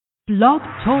Blog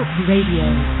Talk Radio.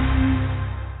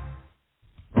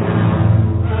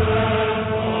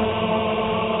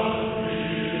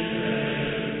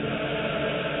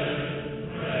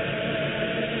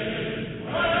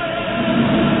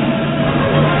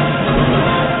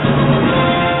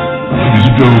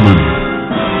 Gentlemen,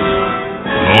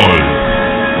 live,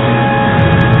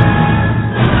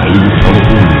 Hollywood,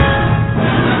 California,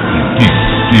 and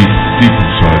deep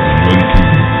inside the United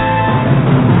Kingdom.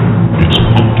 It's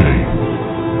Hump Day,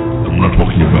 and we're not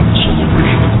talking about the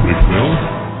celebration of the Great Whale.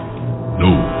 No,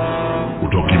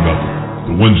 we're talking about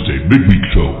the Wednesday midweek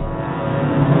show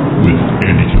with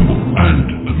Andy Kimball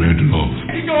and Amanda Love.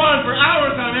 You go on for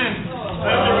hours on end.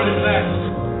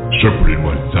 Separated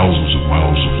by thousands of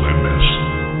miles of landmass,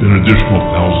 then additional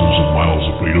thousands of miles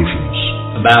of great oceans.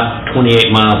 About 28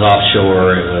 miles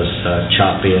offshore, it was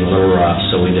choppy and a little rough,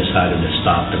 so we decided to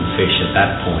stop and fish at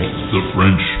that point. The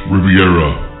French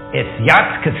Riviera. It's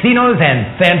yachts, casinos,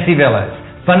 and fancy villas.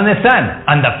 Fun in the sun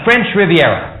on the French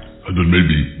Riviera. And then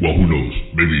maybe, well, who knows,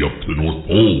 maybe up to the North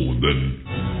Pole and then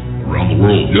around the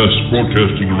world. Yes,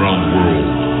 broadcasting around the world.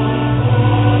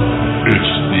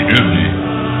 It's the Andy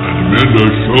and Amanda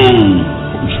Show.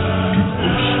 Coast to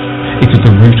coast. It is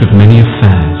the root of many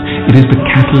affairs. It is the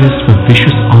catalyst for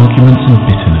vicious arguments and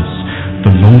bitterness.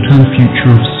 The long-term future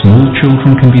of small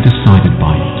children can be decided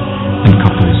by it, and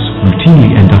couples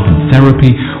routinely end up in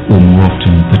therapy or more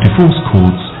often the divorce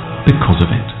courts because of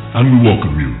it. And we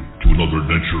welcome you to another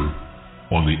adventure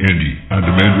on the Andy and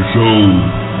Amanda Show.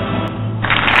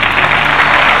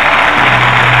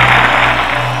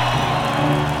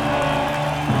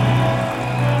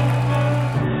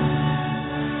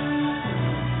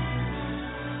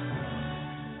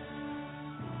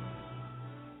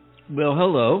 Well,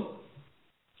 hello.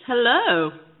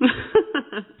 Hello.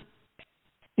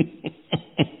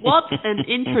 What an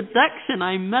introduction,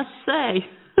 I must say.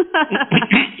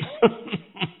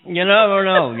 You never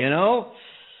know, you know?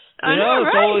 I know,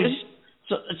 right?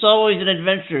 It's always an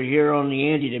adventure here on the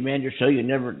Andy and Amanda Show. You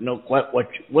never know quite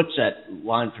what's that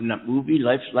line from that movie?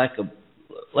 Life's like a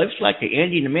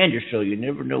Andy and Amanda Show. You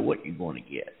never know what you're going to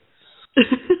get.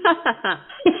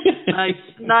 Nice.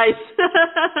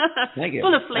 Thank you.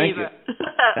 Full of flavor.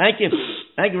 Thank you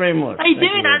very much. How you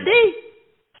doing, Andy?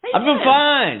 I've been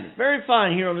fine, very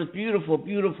fine here on this beautiful,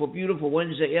 beautiful, beautiful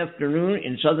Wednesday afternoon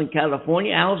in Southern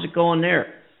California. How's it going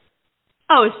there?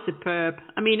 Oh, it's superb.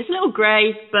 I mean, it's a little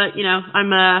grey, but you know,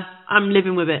 I'm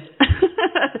living with it.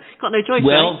 Got no choice.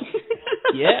 Well,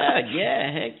 yeah,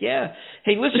 heck yeah.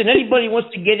 Hey, listen, anybody wants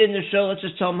to get in the show, let's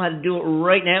just tell them how to do it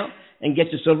right now and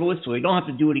get this over with, so we don't have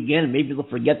to do it again. And maybe they'll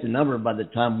forget the number by the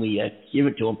time we give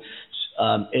it to them.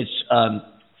 It's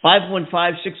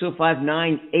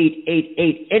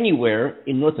 515-605-9888. Anywhere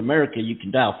in North America, you can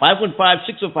dial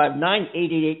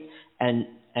 515-605-9888 and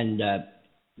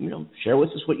you know, share with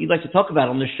us what you'd like to talk about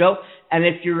on the show. And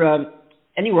if you're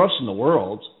anywhere else in the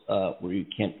world where you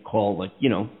can't call, like, you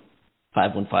know,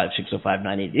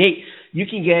 515-605-9888, you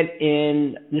can get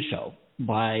in the show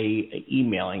by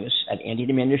emailing us at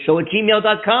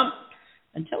andyandamandaShow@gmail.com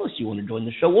and tell us you want to join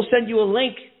the show. We'll send you a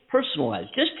link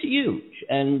personalized just to you,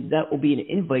 and that will be an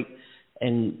invite,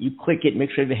 and you click it,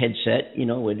 make sure you have a headset, you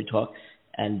know, way to talk,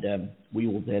 and we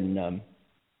will then,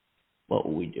 what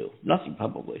will we do? Nothing,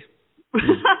 probably.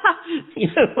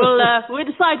 We'll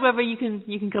decide whether you can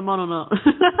come on or not.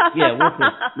 Yeah, we'll let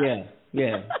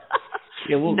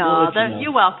you know.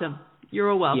 You're welcome.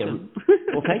 You're all welcome.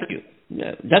 Yeah, well, thank you.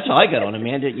 Yeah, that's how I got on,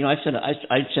 Amanda. You know, I sent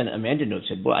Amanda a note,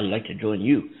 said, "Well, I'd like to join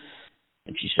you,"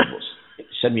 and she said, "Well,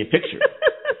 send me a picture."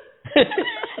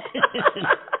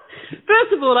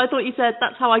 First of all, I thought you said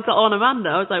that's how I got on Amanda.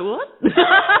 I was like, what?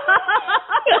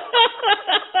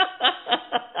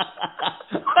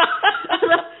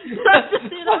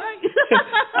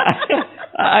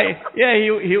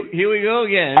 Here we go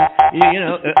again. You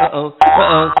know,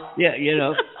 yeah, you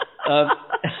know.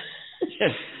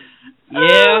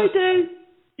 Yeah.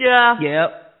 Yeah. Yeah.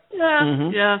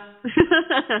 Mm-hmm. Yeah.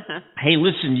 Hey,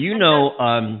 listen, you know,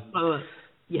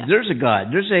 yeah. There's a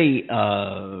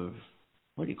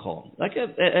what do you call him? Like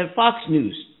a Fox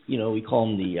News. You know, we call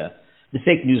him the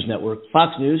fake news network.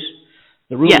 Fox News,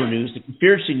 the rumor news, the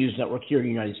conspiracy news network here in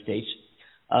the United States.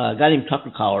 A guy named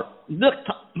Tucker Carlson. The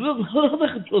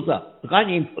guy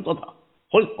named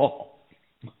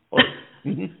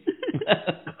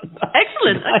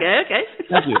Excellent. Okay.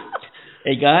 Thank you.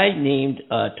 A guy named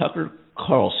Tucker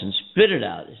Carlson spit it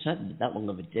out. It's not that long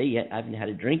of a day yet. I haven't had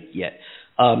a drink yet.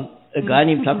 A guy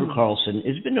named Tucker Carlson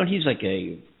has been known. He's like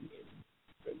I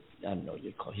don't know what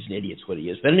you call. He's an idiot. Is what he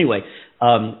is. But anyway,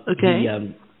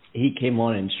 he came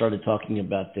on and started talking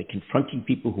about confronting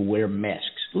people who wear masks,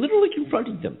 literally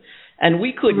confronting them. And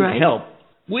we couldn't help.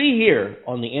 We here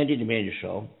on the Andy and Amanda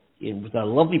Show, with our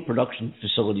lovely production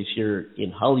facilities here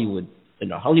in Hollywood,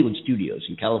 in our Hollywood studios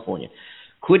in California,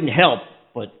 couldn't help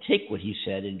but take what he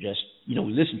said and just, we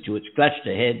listened to it, scratched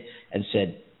our head, and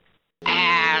said,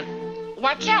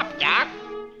 what's up, Doc?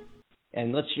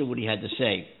 And let's hear what he had to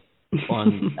say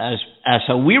on as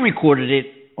how we recorded it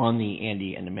on the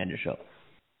Andy and Amanda Show.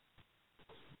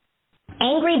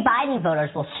 Angry Biden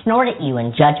voters will snort at you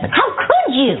in judgment. How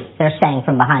could you? They're saying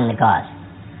from behind the gauze.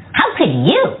 How could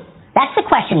you? That's the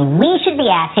question we should be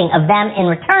asking of them in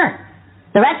return.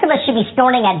 The rest of us should be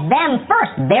snorting at them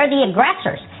first. They're the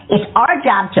aggressors. It's our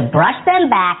job to brush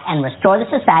them back and restore the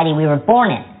society we were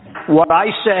born in. What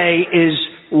I say is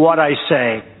what I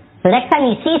say. So next time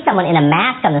you see someone in a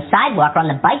mask on the sidewalk or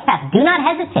on the bike path, do not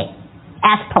hesitate.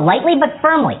 Ask politely but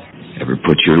firmly. Ever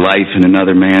put your life in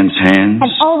another man's hands?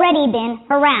 Have already been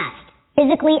harassed,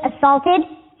 physically assaulted,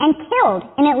 and killed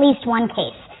in at least one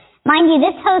case. Mind you,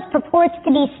 this host purports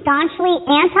to be staunchly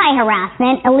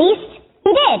anti-harassment. At least he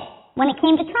did when it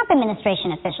came to Trump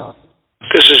administration officials.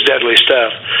 This is deadly stuff.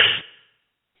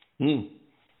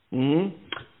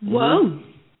 Whoa.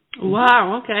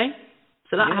 Wow, okay.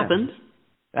 So that happened.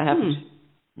 That happened.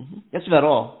 That's about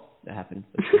all that happened.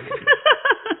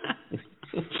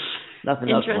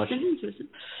 Nothing else much. Interesting.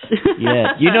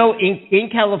 Yeah. In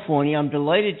California, I'm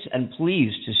delighted and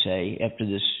pleased to say, after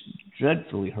this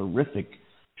dreadfully horrific,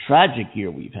 tragic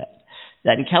year we've had,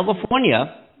 that in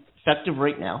California, effective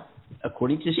right now,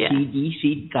 according to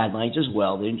CDC guidelines as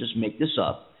well, they didn't just make this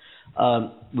up,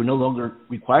 we're no longer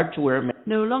required to wear masks.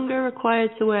 No longer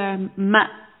required to wear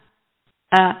masks.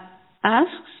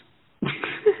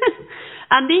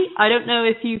 Andy, I don't know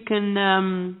if you can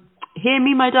hear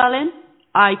me, my darling.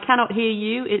 I cannot hear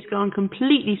you. It's gone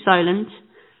completely silent.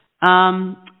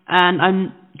 And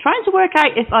I'm trying to work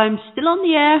out if I'm still on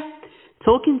the air,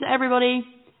 talking to everybody,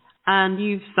 and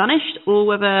you've vanished, or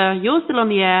whether you're still on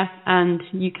the air and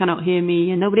you cannot hear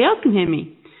me and nobody else can hear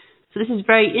me. So this is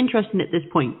very interesting at this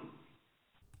point.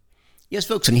 Yes,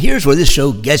 folks, and here's where this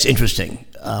show gets interesting.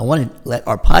 I want to let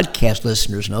our podcast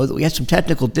listeners know that we had some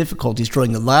technical difficulties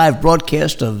during the live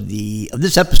broadcast of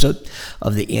this episode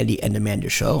of the Andy and Amanda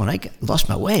Show, and I lost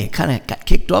my way. It kind of got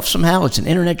kicked off somehow. It's an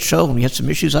internet show, and we had some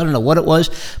issues. I don't know what it was,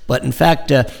 but in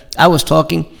fact, I was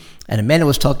talking, and Amanda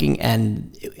was talking,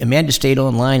 and Amanda stayed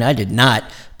online. I did not,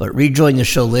 but rejoined the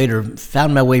show later,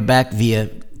 found my way back via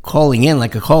calling in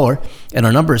like a caller, and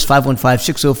our number is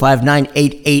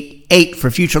 515-605-9888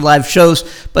 for future live shows.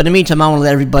 But in the meantime, I want to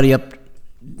let everybody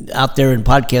out there in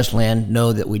podcast land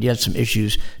know that we did have some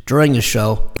issues during the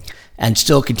show, and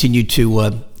still continue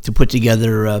to put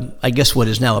together, I guess, what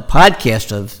is now a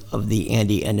podcast of the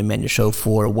Andy and Amanda Show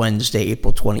for Wednesday,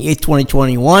 April 28th,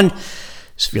 2021. So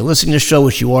if you're listening to the show,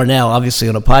 which you are now, obviously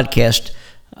on a podcast,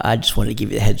 I just wanted to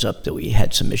give you a heads up that we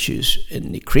had some issues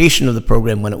in the creation of the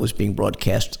program when it was being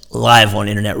broadcast live on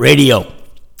internet radio.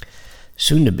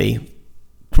 Soon to be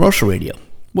commercial radio.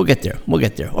 We'll get there.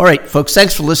 All right, folks,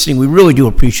 thanks for listening. We really do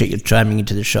appreciate you chiming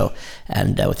into the show.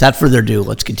 And without further ado,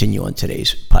 let's continue on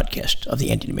today's podcast of the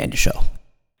Andy and Amanda Show.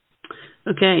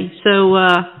 Okay, so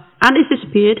Andy's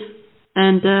disappeared,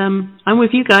 and I'm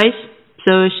with you guys.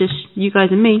 So it's just you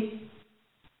guys and me.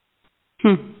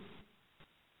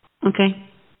 Okay.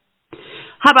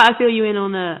 How about I fill you in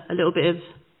on a little bit of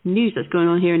news that's going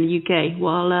on here in the UK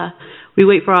while we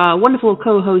wait for our wonderful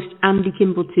co-host Andy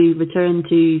Kimball to return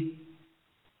to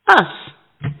us.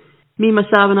 Me,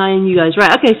 myself, and I, and you guys.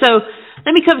 Right, okay, so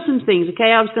let me cover some things,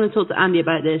 okay? I was going to talk to Andy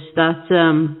about this, that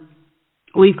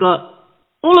we've got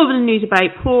all over the news about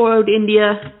poor old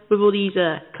India with all these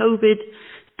COVID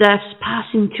deaths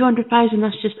passing 200,000.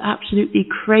 That's just absolutely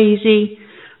crazy.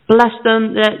 Bless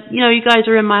them. That, you guys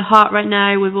are in my heart right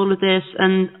now with all of this,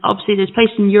 and obviously there's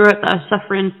places in Europe that are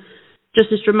suffering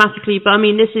just as dramatically. But I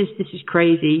mean, this is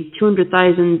crazy.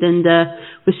 200,000, and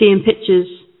we're seeing pictures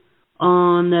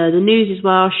on the news as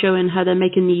well, showing how they're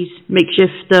making these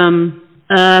makeshift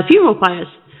funeral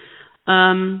pyres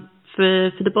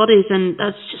for the bodies, and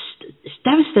it's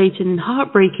devastating and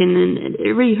heartbreaking, and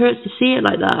it really hurts to see it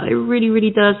like that. It really,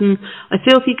 really does. And I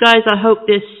feel for you guys. I hope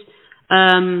this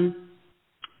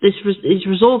is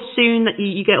resolved soon, that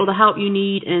you get all the help you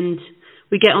need, and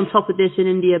we get on top of this in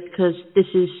India, because this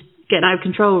is getting out of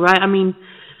control, right? I mean,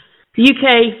 the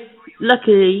UK,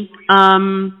 luckily,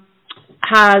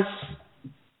 has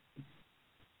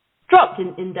dropped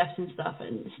in deaths and stuff,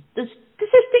 and the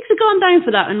statistics have gone down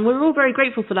for that, and we're all very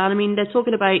grateful for that. I mean, they're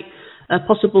talking about a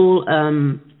possible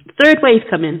third wave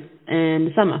coming in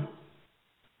the summer,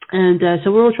 and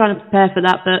so we're all trying to prepare for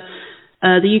that, but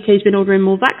the UK's been ordering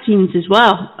more vaccines as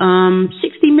well.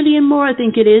 60 million more, I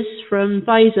think it is, from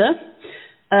Pfizer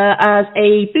as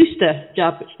a booster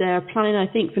jab, which they're planning, I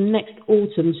think, for next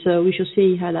autumn. So we shall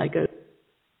see how that goes.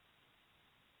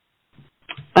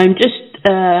 I'm just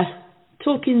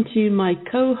talking to my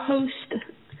co-host.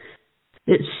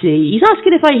 Let's see. He's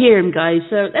asking if I hear him, guys.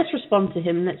 So let's respond to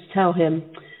him. Let's tell him.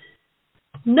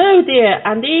 No, dear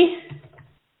Andy.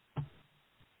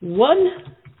 One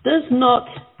does not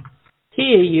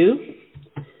hear you,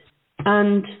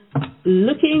 and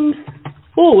looking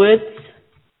forward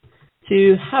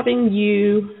to having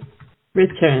you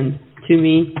return to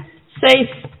me safe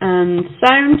and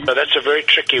sound. Oh, that's a very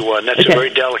tricky one. That's Okay. a very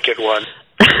delicate one.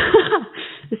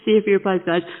 Let's see if he replies,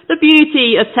 guys. The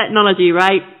beauty of technology,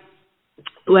 right?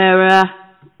 Where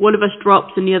one of us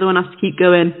drops and the other one has to keep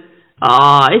going.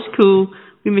 It's cool.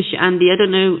 We miss you, Andy. I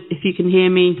don't know if you can hear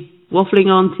me waffling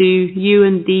on to you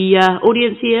and the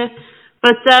audience here.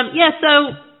 But, so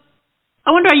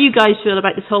I wonder how you guys feel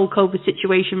about this whole COVID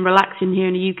situation relaxing here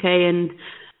in the UK. And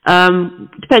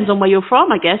depends on where you're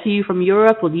from, I guess. Are you from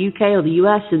Europe or the UK or the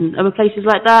US and other places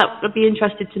like that? I'd be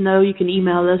interested to know. You can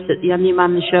email us at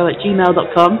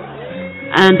theandyamandashow@gmail.com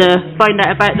and find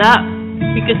out about that.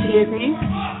 It'd be good to hear from you.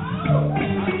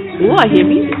 Oh, I hear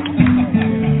music.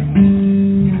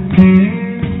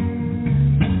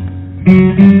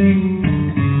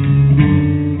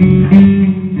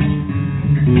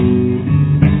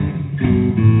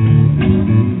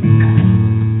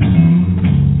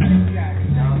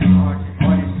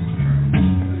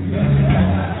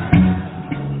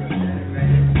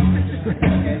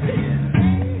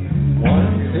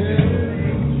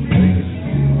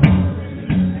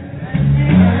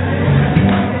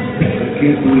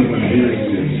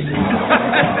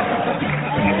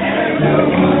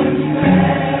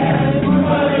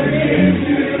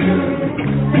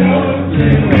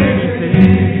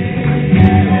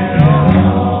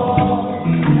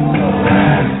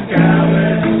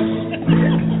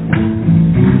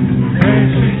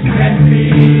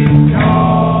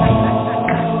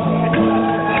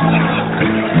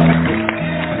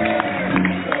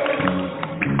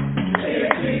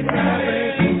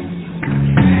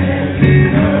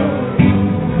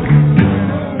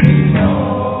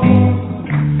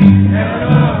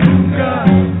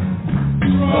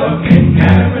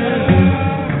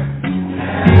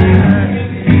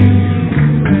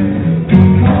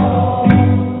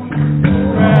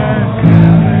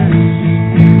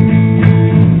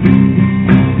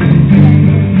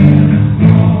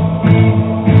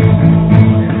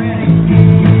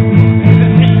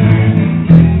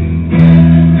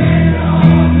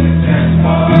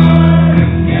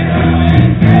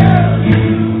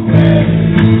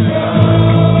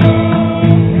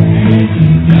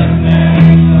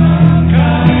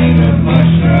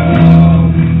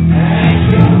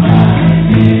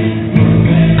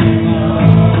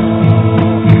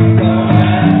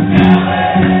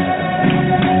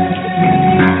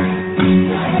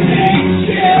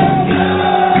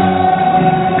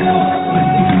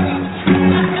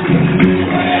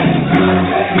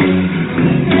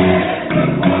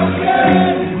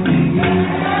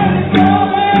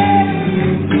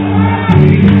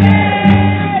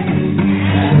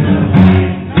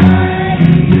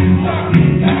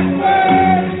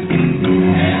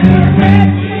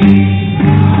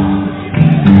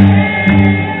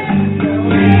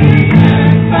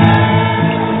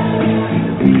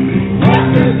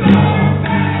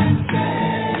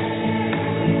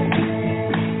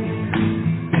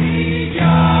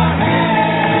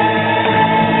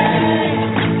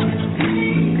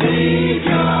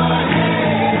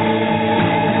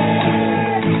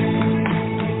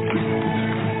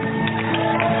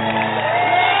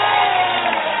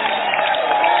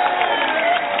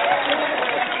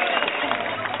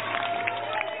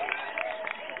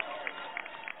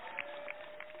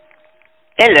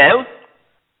 Hello.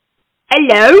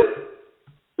 Hello.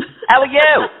 How are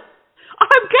you?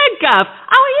 I'm good, Gav.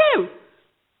 How are you?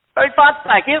 Very fine,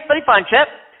 thank you. Very fine, chap.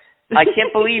 I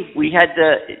can't believe we had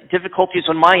difficulties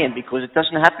on my end because it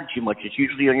doesn't happen too much. It's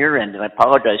usually on your end, and I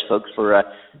apologize, folks, for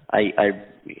I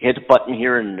hit a button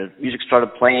here and the music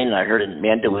started playing. And I heard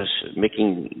Amanda was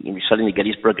reciting the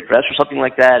Gettysburg Address or something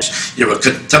like that. You're a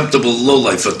contemptible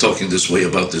lowlifer talking this way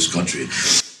about this country.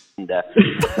 And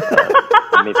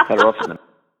I may cut her off in the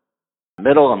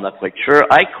middle. I'm not quite sure.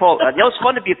 It's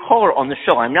fun to be a caller on the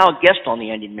show. I'm now a guest on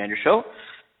the Andy and Amanda Show.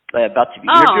 About to be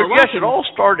interviewed. Yes, it all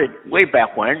started way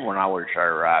back when I was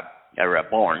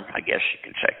born, I guess you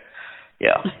can say.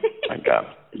 Yeah. And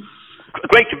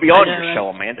great to be on your show,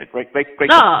 Amanda. Great thank to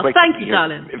be you,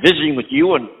 darling. visiting with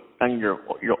you and your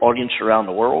audience around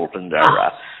the world. And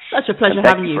such a pleasure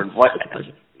having you.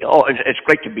 Oh, it's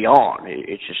great to be on.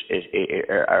 It's just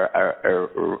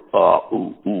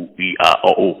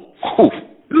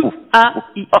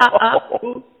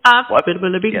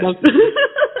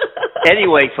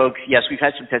Anyway, folks, yes, we've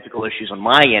had some technical issues on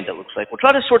my end, it looks like. We'll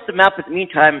try to sort them out, but in the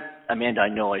meantime, Amanda, I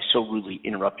know I so rudely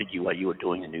interrupted you while you were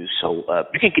doing the news, so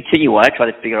you can continue while I try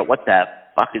to figure out what the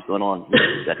fuck is going on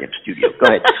in that studio. Go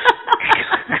ahead.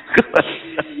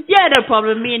 Yeah, no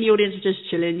problem. Me and the audience are just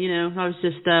chilling, you know. I was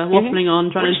just waffling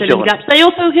on, trying to fill in the gaps. They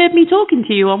also heard me talking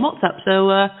to you on WhatsApp, so,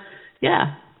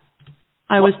 yeah.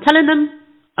 I was filling them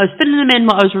in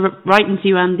what I was writing to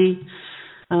you, Andy.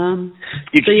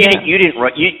 You didn't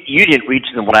read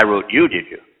to them what I wrote you, did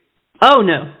you? Oh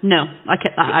no, I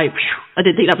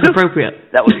didn't think that was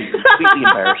appropriate. That was completely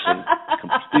embarrassing.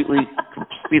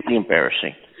 Completely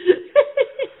embarrassing.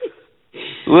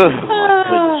 Oh, my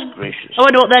goodness gracious. I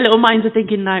wonder what their little minds are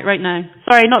thinking right now.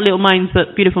 Sorry, not little minds,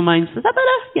 but beautiful minds. Is that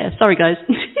better? Yeah. Sorry, guys.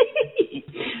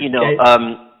 It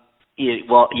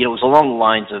was along the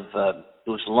lines of.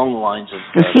 The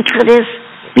secret is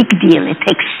big deal. It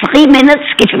takes 3 minutes,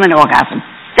 give him an orgasm,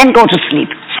 then go to sleep.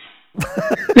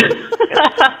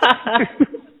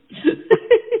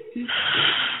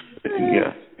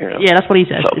 Yeah, that's what he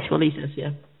says. That's what he says.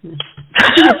 Yeah.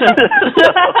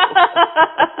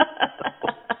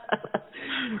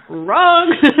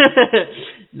 Wrong.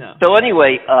 No. So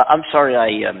anyway, I'm sorry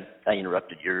I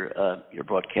interrupted your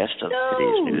broadcast of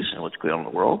today's news and what's going on in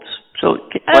the world. So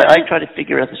I try to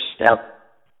figure this out.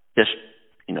 Just,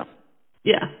 you know.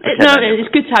 Yeah. It's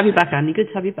good to have you back, Andy. Good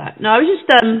to have you back. No, I was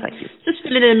just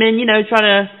filling them in, you know, trying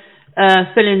to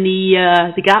fill in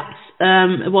the gaps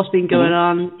of what's been going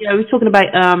on. You know, we're talking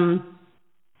about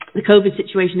the COVID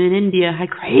situation in India, how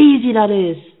crazy that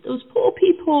is. Those poor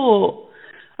people.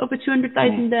 Over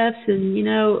 200,000 deaths, and, you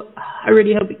know, I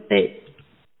really hope they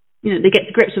get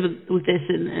to grips with this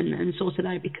and sort it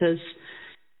out, because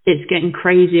it's getting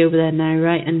crazy over there now,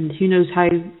 right? And who knows how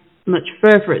much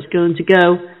further it's going to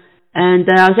go. And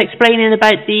I was explaining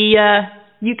about the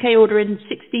UK ordering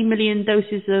 16 million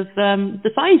doses of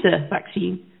the Pfizer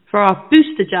vaccine for our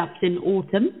booster jabs in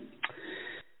autumn.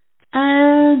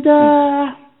 And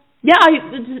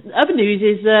other news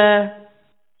is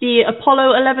the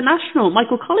Apollo 11 astronaut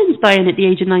Michael Collins dying at the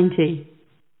age of 90.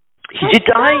 He did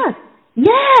die?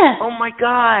 Yeah. Oh my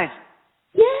God.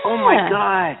 Yeah. Oh my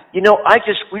God. You know,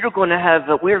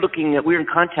 we were in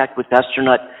contact with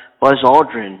astronaut Buzz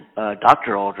Aldrin,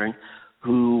 Dr. Aldrin,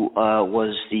 who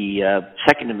was the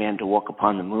second man to walk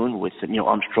upon the moon with Neil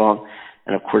Armstrong.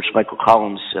 And of course, Michael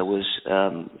Collins was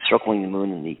circling the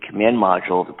moon in the command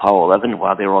module of Apollo 11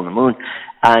 while they were on the moon.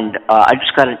 And I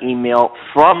just got an email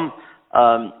from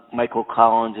Michael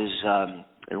Collins,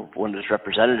 one of his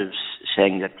representatives,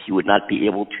 saying that he would not be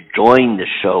able to join the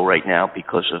show right now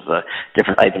because of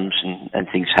different items and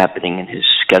things happening, and his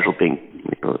schedule being,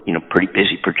 pretty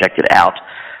busy, projected out.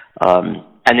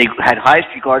 And they had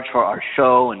highest regards for our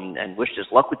show and wished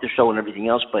us luck with the show and everything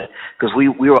else. But because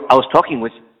I was talking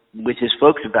with his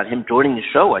folks about him joining the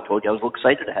show. I told you I was real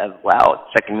excited to have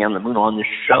second man on the moon on this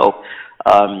show,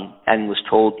 and was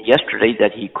told yesterday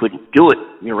that he couldn't do it,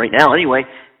 right now anyway.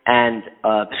 And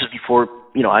this is before,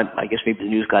 I guess maybe the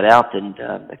news got out, and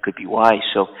that could be why.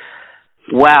 So,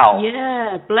 wow.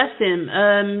 Yeah, bless him.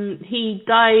 He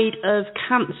died of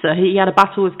cancer. He had a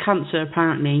battle with cancer,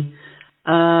 apparently.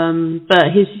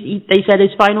 But they said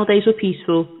his final days were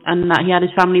peaceful, and that he had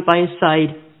his family by his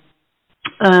side.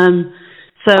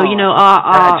 So, so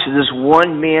there's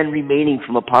one man remaining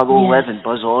from Apollo 11,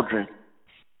 Buzz Aldrin.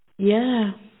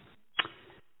 Yeah.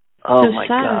 Oh, so my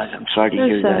sad. God. I'm sorry to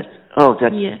hear sad. that. Oh,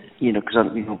 that's, because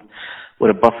I'm,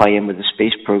 what a buff I am with the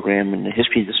space program and the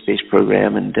history of the space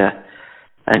program. And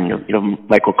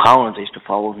Michael Collins, I used to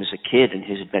follow him as a kid and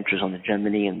his adventures on the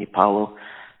Gemini and the Apollo.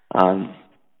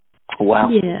 Wow.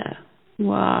 Yeah.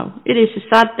 Wow. It is a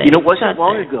sad day. It wasn't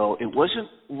long ago. It wasn't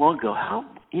long ago. How,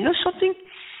 something?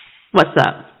 What's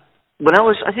that?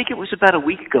 I think it was about a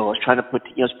week ago, I was trying to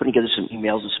putting together some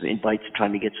emails and some invites and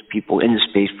trying to get some people in the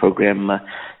space program,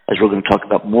 as we're going to talk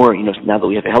about more, now that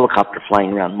we have a helicopter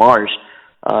flying around Mars,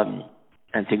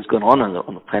 and things going on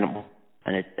the planet,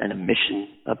 and a mission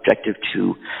objective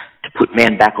to put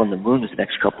man back on the moon within the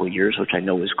next couple of years, which I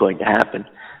know is going to happen.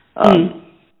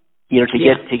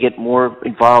 To get more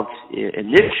involved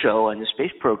in this show and the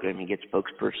space program and get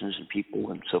spokespersons and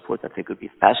people and so forth, I think would be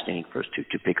fascinating for us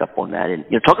to pick up on that and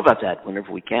talk about that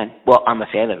whenever we can. Well, I'm a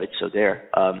fan of it, so there.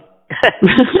 And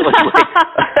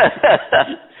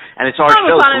it's our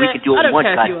show, so we can do it once.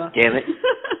 God damn it!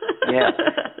 Yeah.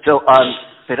 So,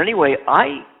 but anyway,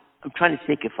 I'm trying to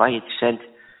think if I had sent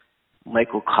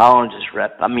Michael Collins'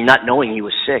 rep. I mean, not knowing he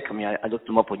was sick. I mean, I looked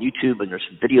him up on YouTube, and there's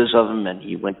some videos of him, and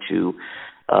he went to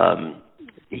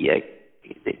the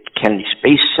Kennedy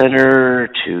Space Center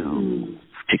to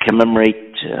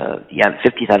commemorate the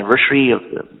 50th anniversary of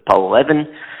Apollo 11.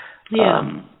 Yeah.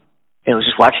 And I was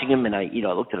just watching him, and I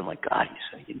looked at him like, God,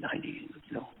 he's 90.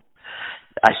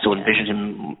 I still envisioned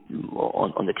him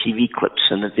on the TV clips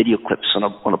and the video clips on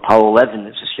Apollo 11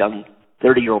 as this young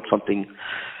 30-year-old something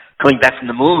coming back from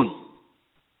the moon.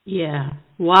 Yeah.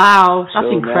 Wow. That's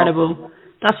incredible.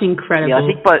 That's incredible. Yeah, I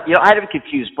think, but I had him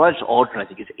confused. Buzz Aldrin, I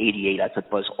think, is 88. I thought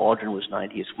Buzz Aldrin was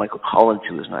 90. It's Michael Collins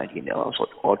who was 90, and also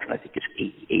Aldrin, I think, is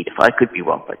 88. If I could be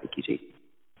wrong, but I think he's 80.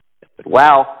 But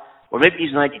wow, or maybe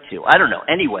he's 92. I don't know.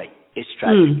 Anyway, it's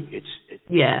tragic.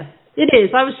 Yeah, it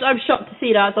is. I was shocked to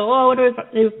see that. I thought, I wonder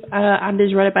if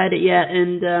Andy's read about it yet.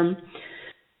 And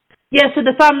so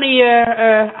the family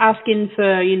are asking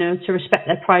for to respect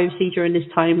their privacy during this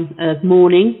time of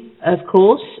mourning, of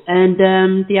course. And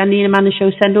the Andy and Amanda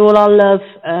Show send all our love,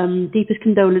 deepest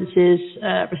condolences,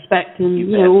 respect,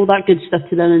 and all that good stuff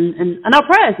to them, and our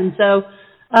prayers. And so,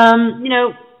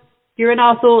 you're in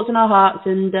our thoughts and our hearts,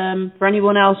 and for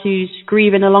anyone else who's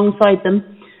grieving alongside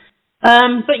them.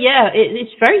 But yeah,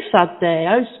 it's a very sad day.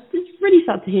 It's really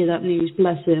sad to hear that news.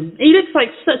 Bless him. He looks like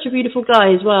such a beautiful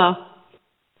guy as well.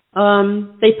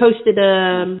 They posted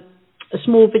a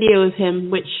small video of him,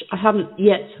 which I haven't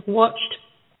yet watched.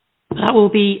 That will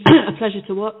be a pleasure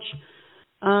to watch.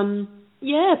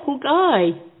 Yeah, poor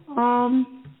guy.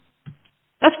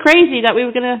 That's crazy that we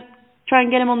were gonna try and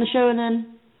get him on the show, and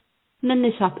then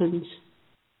this happens.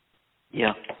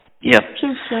 Yeah.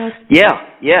 So sad. Yeah.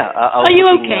 Are you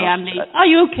okay, Andy? Are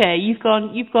you okay? You've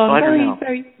gone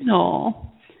very.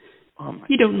 No.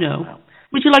 You don't know.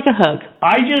 Would you like a hug?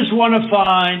 I just want to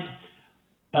find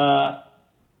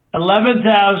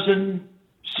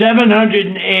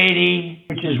 11,780,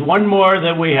 which is one more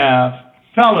than we have.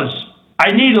 Fellas,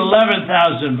 I need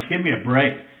 11,000. Give me a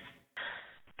break.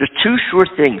 There's two sure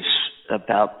things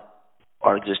about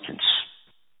our existence.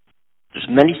 There's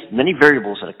many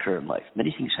variables that occur in life.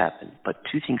 Many things happen, but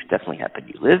two things definitely happen.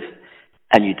 You live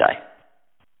and you die.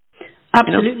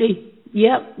 Absolutely.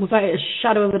 Yep, without a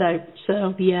shadow of a doubt.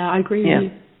 So, yeah, I agree with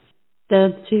you.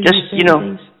 The two most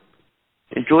things.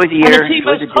 Enjoy the air,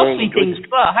 enjoy the day. And the two most costly things as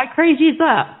well. How crazy is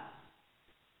that?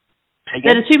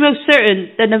 They're the two most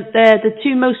certain. They're the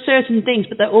two most certain things,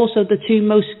 but they're also the two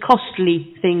most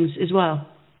costly things as well.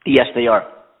 Yes, they are.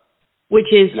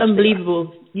 Which is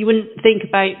unbelievable. You wouldn't think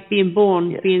about being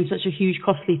born being such a huge,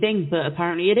 costly thing, but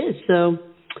apparently it is. So,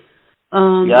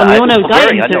 I know.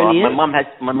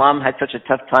 My mom had such a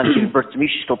tough time giving birth to me.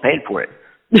 She's still paying for it.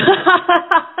 Yeah,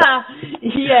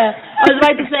 I was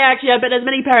about to say, actually, I bet there's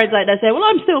many parents like that say, "Well,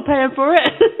 I'm still paying for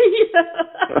it."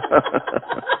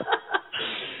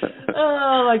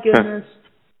 Oh my goodness.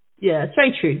 Yeah, it's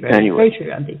very true. Very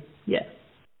true, Andy. Yeah.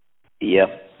 Yep.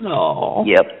 Oh.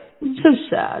 Yep. I'm so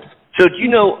sad. So do you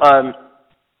know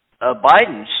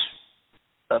Biden's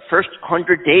first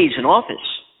 100 days in office?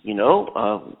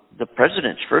 The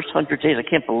president's first 100 days. I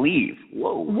can't believe.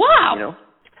 Whoa. Wow.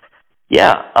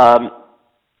 Yeah.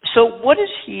 So what has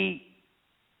he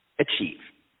achieved?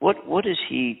 What has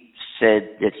he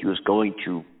said that he was going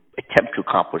to attempt to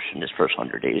accomplish in his first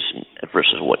 100 days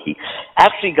versus what he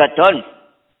actually got done?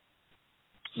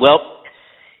 Well,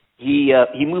 he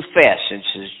moved fast since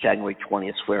his January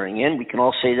 20th swearing in. We can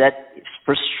all say that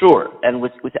for sure, and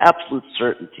with absolute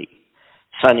certainty,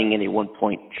 signing in a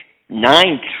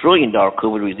 $1.9 trillion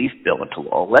COVID relief bill into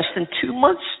law less than 2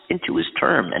 months into his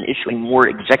term, and issuing more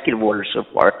executive orders so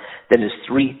far than his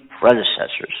three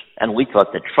predecessors. And we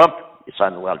thought that Trump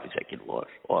signed a lot of executive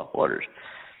orders.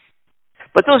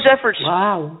 But those efforts,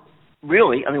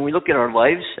 really, I mean, we look at our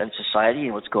lives and society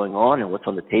and what's going on and what's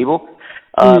on the table,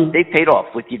 they paid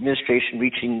off, with the administration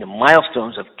reaching the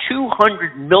milestones of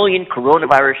 200 million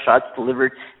coronavirus shots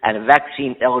delivered and a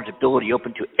vaccine eligibility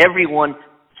open to everyone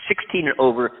 16 and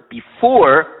over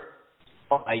before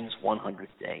Biden's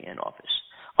 100th day in office.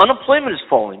 Unemployment is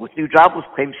falling, with new jobless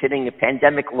claims hitting a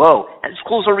pandemic low, and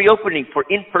schools are reopening for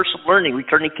in-person learning,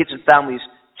 returning kids and families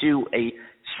to a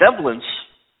semblance,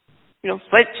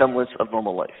 slight semblance of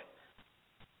normal life.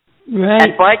 Right.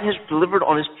 And Biden has delivered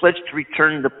on his pledge to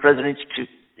return the presidency to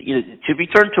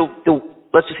return to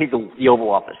let's just say the Oval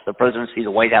Office, the presidency,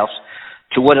 the White House,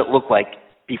 to what it looked like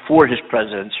before his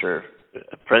presidency.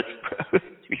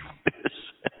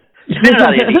 Spit it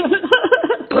out, Andy.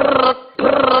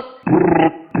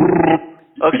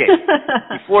 Okay.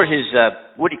 Before his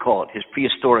what do you call it? His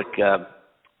prehistoric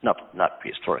not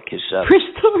prehistoric, his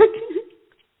prehistoric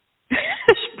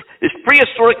his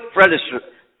prehistoric predecessor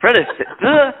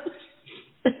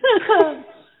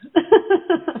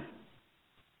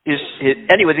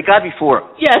Anyway, the guy before him.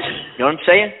 Yes. You know what I'm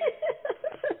saying?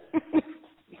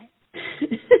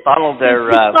 Donald,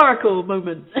 historical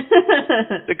moment.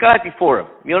 The guy before him.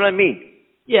 You know what I mean?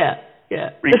 Yeah.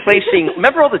 Replacing.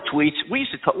 Remember all the tweets? We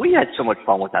had so much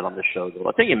fun with that on the show, though.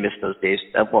 I think you missed those days.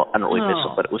 Well, I don't really miss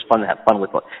them, but it was fun to have fun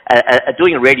with.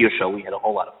 Doing a radio show, we had a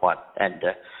whole lot of fun. And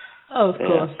of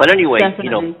course. But anyway,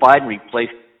 Definitely. Biden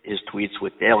replaced his tweets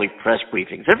with daily press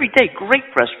briefings every day. Great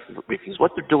press briefings.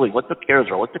 What they're doing, what their cares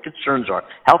are, what their concerns are,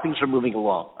 how things are moving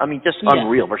along. I mean, just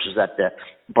unreal. Versus that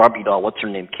Barbie doll. What's her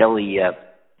name? Kelly.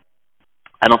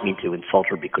 I don't mean to insult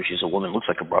her because she's a woman. Looks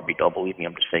like a Barbie doll. Believe me,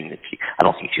 I'm just saying that I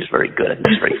don't think she's very good. I think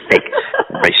she's very fake,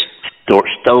 very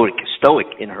stoic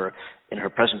in her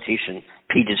presentation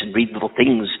pages and read little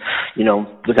things,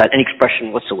 without any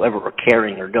expression whatsoever or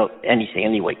caring or anything.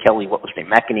 Anyway, Kelly, what was her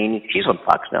name? McEnany. She's on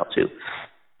Fox now too.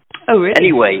 Oh, really?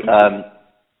 Anyway,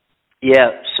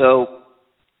 so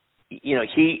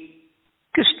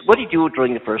because what he did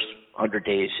during the first 100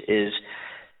 days is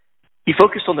he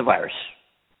focused on the virus.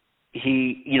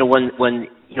 He, when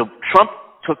Trump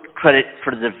took credit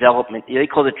for the development, they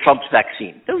called it Trump's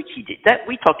vaccine. No, he did that.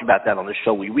 We talked about that on the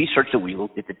show. We researched it. We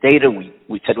looked at the data.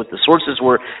 We said what the sources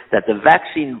were. That the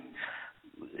vaccine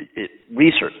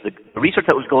research, the research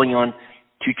that was going on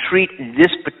to treat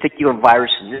this particular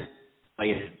virus, and this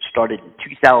started in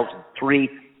 2003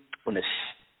 when the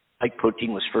spike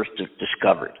protein was first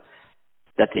discovered.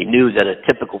 That they knew that a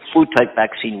typical flu-type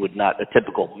vaccine would not, a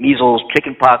typical measles,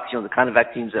 chickenpox, the kind of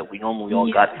vaccines that we normally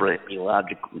all got for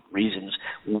epidemiologic reasons,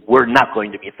 were not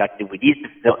going to be effective. We need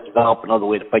to develop another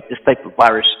way to fight this type of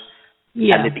virus.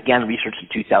 Yeah. And they began research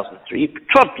in 2003.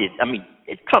 Trump didn't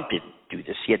do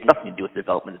this. He had nothing to do with the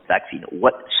development of the vaccine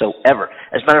whatsoever.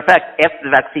 As a matter of fact, after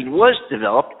the vaccine was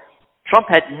developed, Trump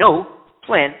had no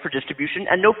plan for distribution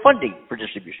and no funding for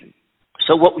distribution.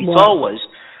 So what we saw was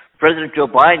President Joe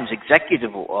Biden's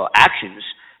executive actions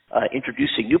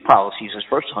introducing new policies in his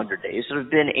first 100 days that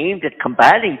have been aimed at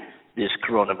combating this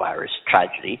coronavirus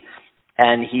tragedy.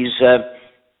 And he's,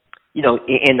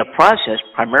 in the process,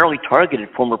 primarily targeted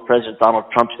former President Donald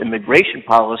Trump's immigration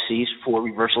policies for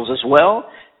reversals as well,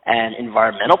 and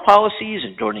environmental policies,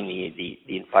 and joining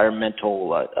the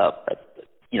environmental,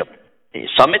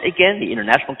 summit again, the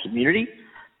international community.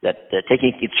 That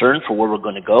taking concern for where we're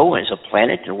going to go as a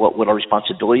planet and what our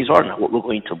responsibilities are and what we're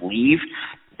going to leave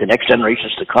the next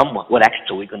generations to come, what actions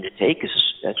are we going to take as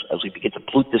we begin to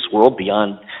pollute this world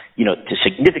beyond, to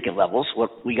significant levels.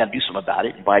 What we got to do something about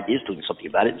it, and Biden is doing something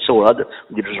about it, and so are other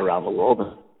leaders around the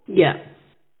world. Yeah.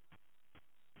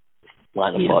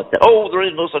 Line of thought that, there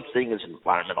is no such thing as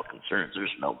environmental concerns.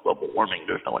 There's no global warming.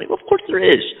 There's no anything. Of course there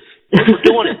is. We're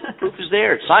doing it. Proof is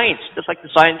there. Science, just like the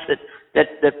science that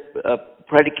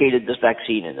predicated this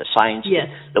vaccine and the science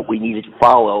that we needed to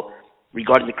follow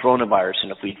regarding the coronavirus.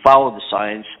 And if we'd followed the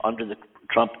science under the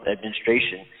Trump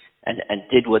administration and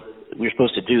did what we were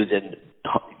supposed to do, then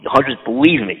hundreds,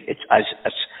 believe me, it's as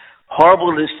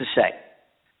horrible it is to say,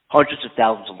 hundreds of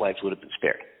thousands of lives would have been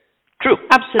spared. True.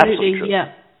 Absolutely true.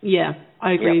 Yeah.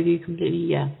 I agree with you completely,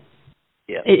 yeah.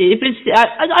 Yeah.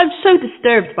 I'm so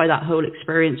disturbed by that whole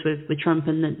experience with Trump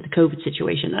and the COVID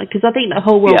situation, because I think the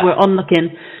whole world were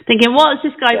onlooking, thinking, what is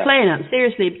this guy playing at?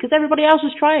 Seriously, because everybody else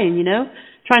was trying to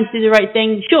do the right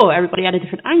thing. Sure, everybody had a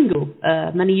different angle.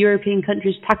 Many European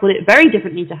countries tackled it very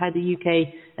differently to how the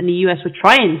UK and the US were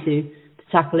trying to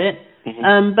tackle it.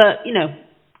 Mm-hmm. But,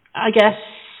 I guess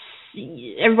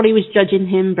everybody was judging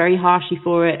him very harshly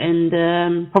for it, and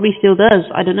probably still does.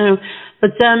 I don't know.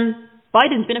 But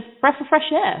Biden's been a breath of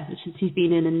fresh air since he's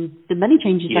been in, and the many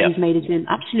changes that he's made has been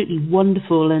absolutely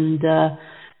wonderful, and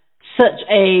such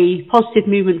a positive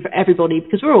movement for everybody,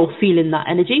 because we're all feeling that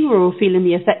energy. We're all feeling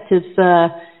the effect of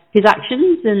his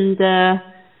actions and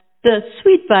the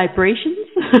sweet vibrations.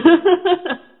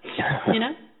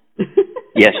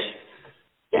 Yes.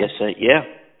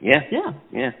 Yeah.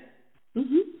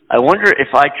 Mm-hmm. I wonder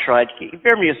if I tried.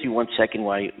 Bear me with you 1 second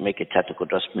while I make a technical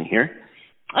adjustment here.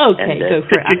 Okay, and, go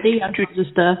for it, Andy. I'm just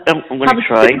I'm going have to a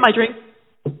try. sip of my drink.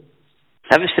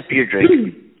 Have a sip of your drink.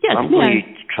 Yes, I'm going to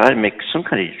try to make some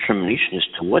kind of determination as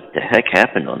to what the heck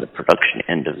happened on the production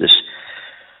end of this.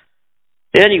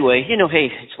 Anyway, hey,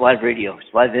 it's live radio.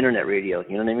 It's live internet radio.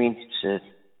 You know what I mean? It's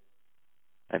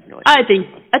I have no idea.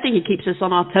 I think it keeps us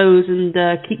on our toes and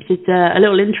keeps it a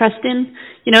little interesting.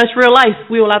 It's real life.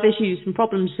 We all have issues and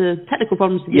problems, technical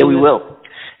problems to deal with. Yeah, we will.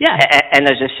 Yeah. And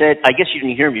as I said, I guess you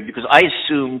didn't hear me because I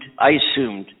assumed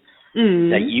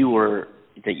that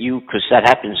because that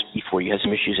happens before you have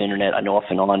some issues with the internet. I know off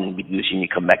and on, and we'd lose you and you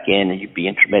come back in, and you'd be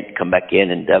intermittent, come back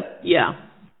in, and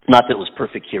not that it was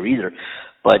perfect here either.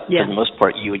 But for the most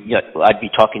part, I'd be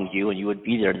talking to you, and you would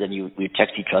be there. And then we'd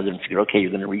text each other and figure, okay, you're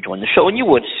going to rejoin the show, and you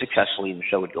would successfully, and the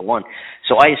show would go on.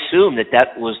 So I assumed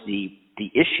that was the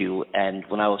issue. And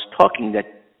when I was talking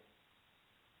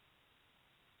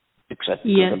because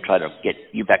I'm trying to get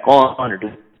you back on or do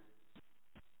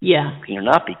or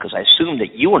not, because I assumed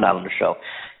that you were not on the show,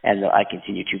 and I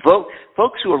continue to vote.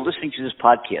 Folks who are listening to this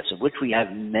podcast, of which we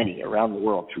have many around the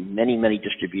world through many, many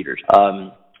distributors,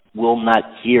 will not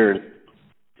hear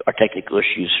our technical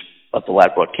issues of the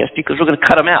live broadcast because we're going to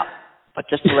cut them out. But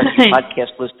just to let you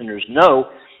podcast listeners know,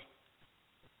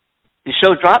 the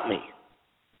show dropped me.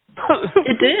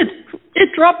 It did. It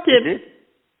dropped him. It did.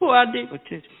 Poor Andy. It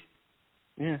did.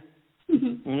 Yeah.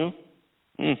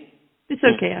 It's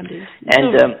okay, Andy.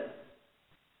 And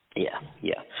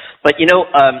but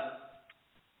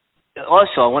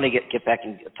also I want to get back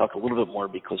and talk a little bit more,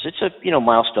 because it's a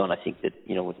milestone. I think that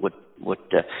what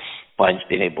Biden's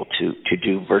been able to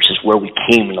do versus where we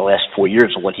came in the last 4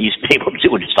 years, and what he's been able to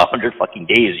do in just 100 fucking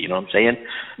days. You know what I'm saying?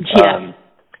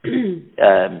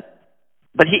 Yeah.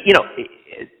 But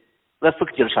let's look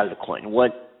at the other side of the coin.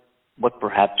 What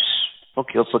perhaps?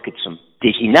 Okay, let's look at some.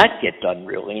 Did he not get done,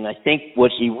 really? And I think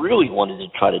what he really wanted to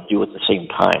try to do at the same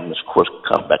time was, of course,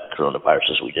 combat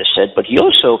coronavirus, as we just said, but he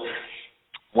also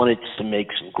wanted to make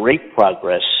some great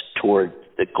progress toward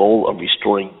the goal of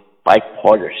restoring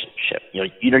bipartisanship,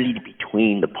 unity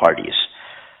between the parties.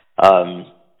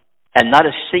 And not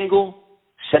a single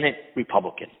Senate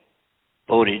Republican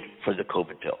voted for the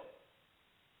COVID bill.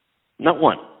 Not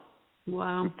one.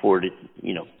 Wow. Reported,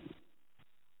 there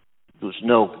was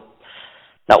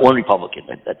not one Republican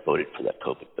that voted for that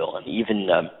COVID bill. And even,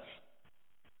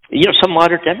 some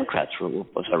moderate Democrats,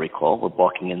 as I recall, were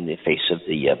balking in the face of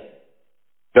the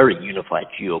very unified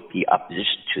GOP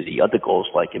opposition to the other goals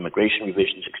like immigration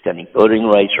revisions, extending voting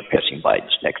rights, or passing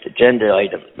Biden's next agenda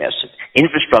item, massive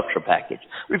infrastructure package.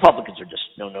 Republicans are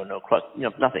just no,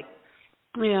 nothing.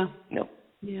 Yeah. No.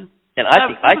 Yeah. And I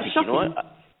think you know what?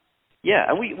 Yeah,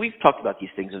 and we've talked about these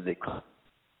things as they come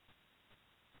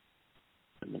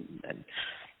and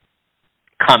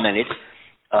commented.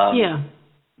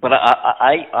 But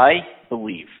I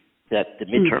believe that the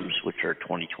midterms, which are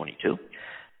 2022,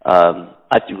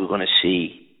 I think we're going to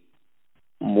see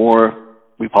more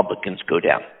Republicans go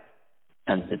down,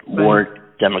 and that more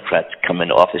Democrats come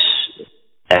into office,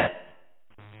 at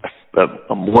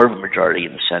more of a majority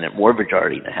in the Senate, more of a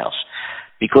majority in the House.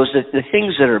 Because the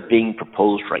things that are being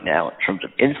proposed right now in terms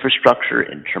of infrastructure,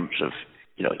 in terms of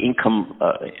income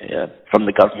from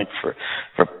the government for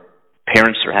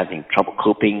parents that are having trouble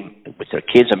coping with their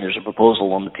kids. I mean, there's a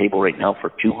proposal on the table right now for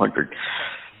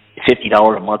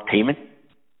 $250 a month payment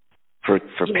for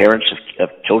parents of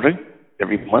children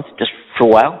every month, just for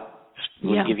a while.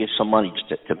 We'll give you some money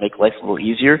just to make life a little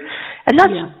easier. And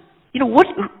that's, what?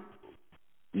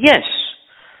 Yes,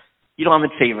 I'm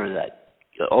in favor of that.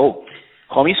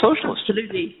 Call me socialist.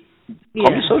 Absolutely.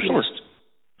 Call me socialist.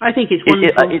 Yeah. I think it's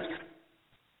wonderful.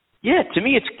 To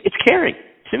me, it's caring.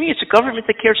 To me, it's a government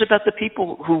that cares about the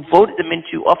people who voted them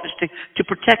into office to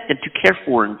protect and to care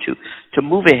for and to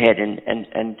move ahead and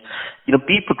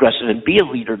be progressive and be a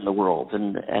leader in the world.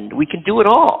 And we can do it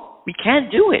all. We can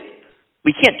do it.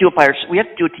 We can't do it by ourselves. We have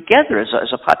to do it together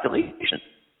as a population.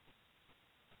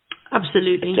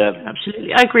 Absolutely.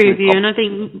 Absolutely. I agree with you, and I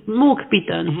think more could be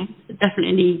done. Mm-hmm.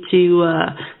 Definitely need to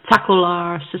tackle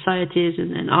our societies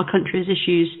and our country's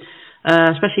issues,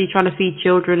 especially trying to feed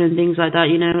children and things like that.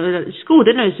 School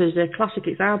dinners is a classic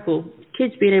example.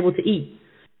 Kids being able to eat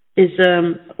is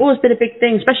always been a big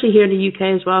thing, especially here in the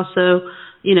UK as well. So,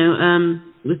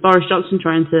 with Boris Johnson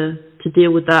trying to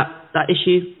deal with that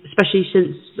issue, especially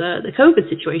since the COVID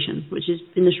situation, which has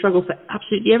been a struggle for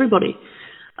absolutely everybody.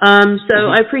 So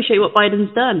I appreciate what Biden's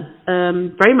done,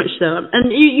 very much so. And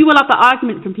you will have that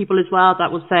argument from people as well that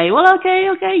will say, well, okay,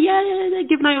 yeah, they're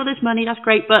giving out all this money, that's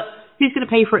great, but who's going to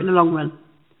pay for it in the long run?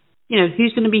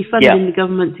 Who's going to be funding the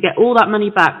government to get all that money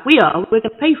back? We're going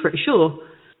to pay for it, sure.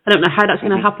 I don't know how that's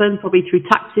going to happen, probably through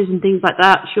taxes and things like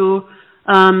that, sure.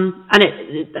 And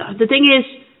the thing is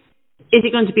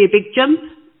it going to be a big jump?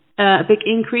 A big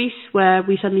increase where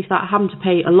we suddenly start having to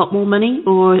pay a lot more money,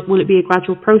 or will it be a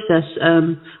gradual process,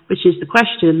 which is the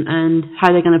question, and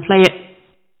how they're going to play it,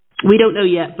 we don't know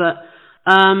yet, but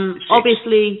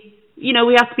obviously,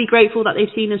 we have to be grateful that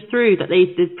they've seen us through, that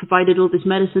they've provided all this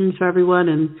medicine for everyone,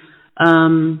 and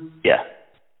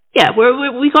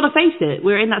we've got to face it.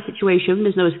 We're in that situation,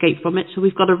 there's no escape from it, so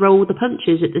we've got to roll the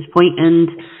punches at this point and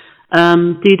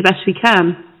do the best we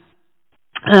can.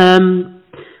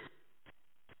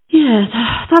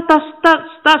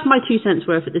 That's my 2 cents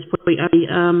worth at this point, Abby.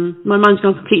 My mind's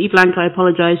gone completely blank. I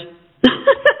apologise.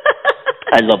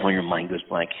 I love when your mind goes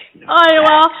blank. You know,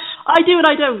 well, I do and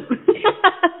I don't.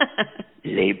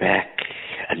 lay back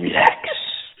and relax.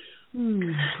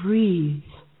 Breathe.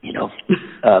 You know.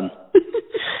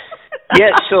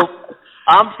 Yeah. So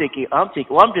I'm thinking. Well, I'm just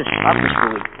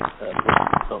really.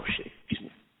 Oh shit! Excuse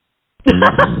me.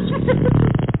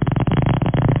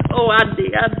 Oh, Andy.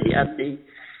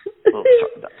 Oh,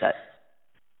 sorry about that.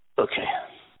 Okay.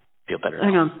 Feel better now.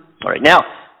 Hang on. All right, now.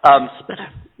 It's better.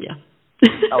 Yeah.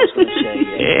 I was going to say.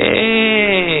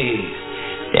 Hey,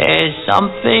 there's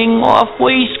something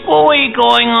awfully screwy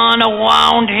going on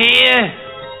around here.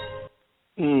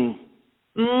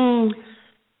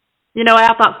 You know, I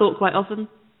have that thought quite often.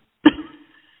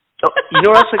 Oh, you know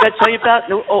what else I got to tell you about?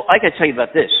 No, I got to tell you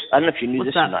about this. I don't know if you knew What's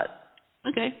this that? or not.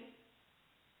 Okay.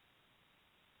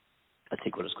 I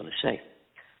think what I was going to say.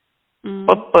 Mm.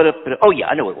 Oh, yeah,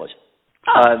 I know what it was.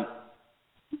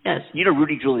 Yes. You know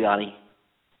Rudy Giuliani?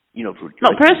 You know Rudy.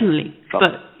 Not personally, Trump.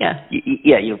 but yeah.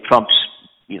 Yeah, you know Trump's,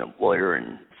 lawyer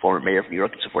and former mayor of New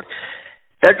York and so forth.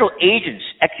 Federal agents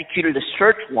executed a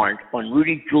search warrant on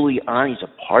Rudy Giuliani's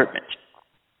apartment.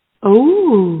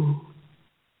 Oh.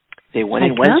 They went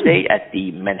in Wednesday at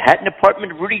the Manhattan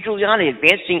apartment of Rudy Giuliani,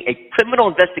 advancing a criminal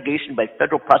investigation by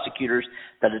federal prosecutors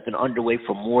that has been underway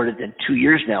for more than 2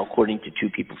 years now, according to two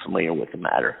people familiar with the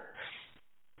matter.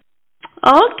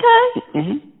 Okay.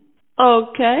 Mm-hmm.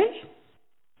 Okay.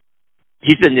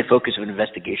 He's been the focus of an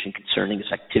investigation concerning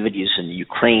his activities in the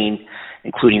Ukraine,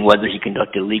 including whether he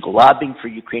conducted illegal lobbying for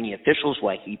Ukrainian officials,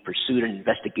 why he pursued an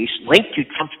investigation linked to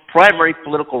Trump's primary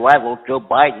political rival, Joe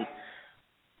Biden.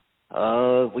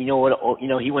 We know what,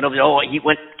 he went over there, he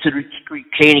went to the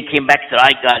Ukraine, he came back and said,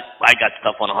 I got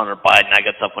stuff on Hunter Biden, I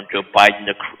got stuff on Joe Biden,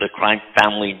 the crime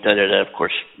family, da-da-da. Of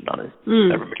course, none of it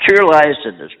ever materialized,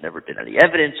 and there's never been any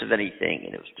evidence of anything,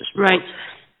 and it was just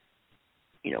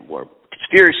more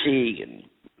conspiracy and,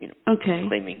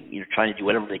 claiming, trying to do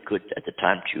whatever they could at the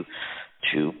time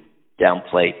to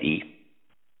downplay the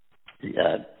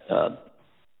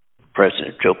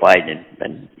President Joe Biden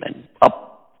and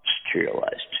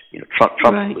up-materialized.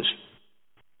 Trump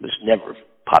was never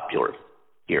popular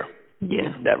here.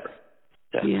 Yeah. Never.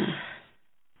 Yeah.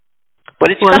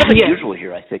 But it's kind of unusual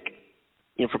here, I think,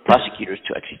 for prosecutors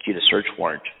to execute a search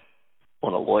warrant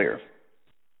on a lawyer. It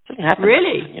doesn't happen.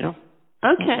 Really?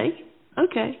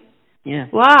 Okay. Yeah.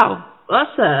 Wow.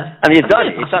 That's I mean, it does.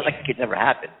 It's not like it could never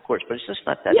happen, of course, but it's just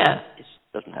not that. Yeah. It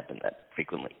doesn't happen that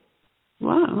frequently.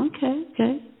 Wow. Okay.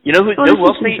 You know who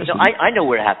else? I know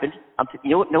where it happened.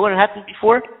 You know what happened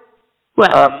before?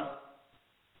 Well.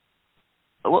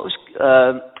 What was?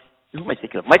 Who am I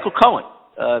thinking of? Michael Cohen,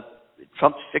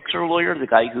 Trump's fixer lawyer, the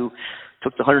guy who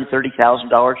took the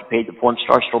 $130,000 and paid the porn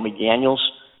star Stormy Daniels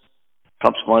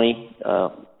Trump's money.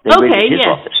 They raided his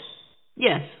office.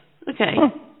 Yes. Okay.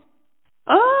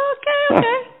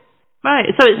 Okay. Right.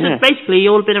 So it's just basically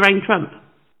all been around Trump.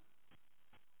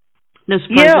 No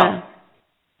surprise there.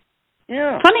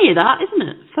 Yeah. Funny that, isn't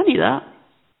it? Funny that.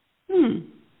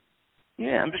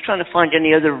 Yeah, I'm just trying to find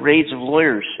any other raids of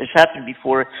lawyers. It's happened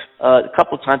before. A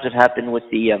couple of times it happened with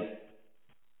the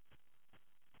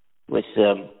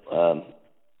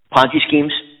Ponzi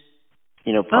schemes.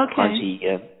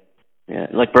 Ponzi.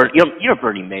 Like Bernie.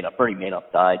 Bernie Madoff. Bernie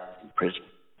Madoff died in prison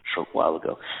a short while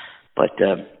ago, but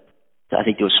I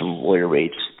think there was some lawyer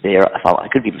raids there. I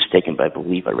could be mistaken, but I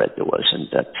believe I read there was, and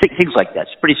things like that.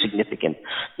 It's pretty significant.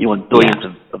 When billions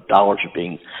of dollars are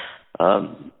being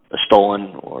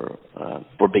stolen or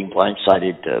being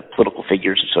blindsided, political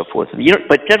figures and so forth.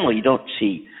 But generally, you don't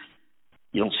see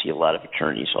a lot of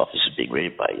attorneys' offices being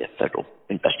raided by federal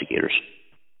investigators.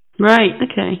 Right.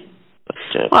 Okay. But,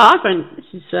 I find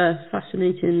this is a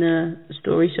fascinating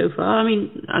story so far. I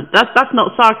mean, that's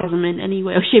not sarcasm in any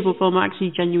way or shape or form. I'm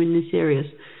actually genuinely serious.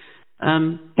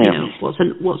 What's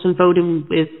unfolding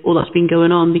with all that's been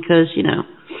going on, because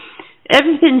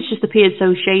everything's just appeared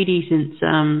so shady since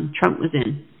Trump was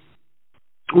in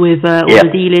with all the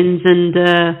dealings, and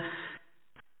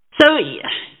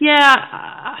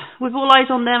with all eyes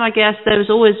on them, I guess there was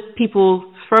always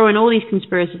people throwing all these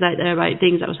conspiracies out there about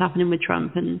things that was happening with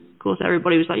Trump, and of course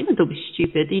everybody was like, don't be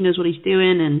stupid, he knows what he's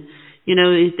doing, and he's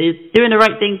doing the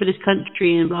right thing for this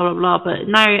country and blah blah blah. But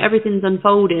now everything's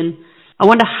unfolding. I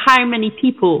wonder how many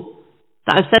people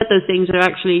that have said those things are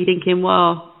actually thinking,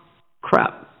 well,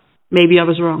 crap, maybe I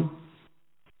was wrong.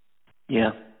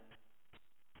 Yeah,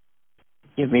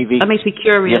 maybe. That makes me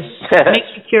curious. Yeah.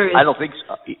 Makes me curious. I don't think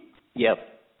so. Yeah.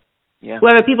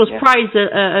 Whether people's prides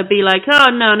be like,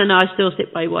 oh no, I still stick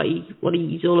by what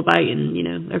he's all about, and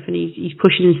everything he's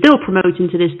pushing and still promoting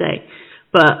to this day.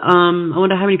 But I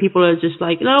wonder how many people are just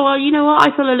like, oh well, you know what? I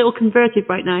feel a little converted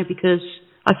right now because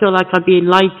I feel like I'm being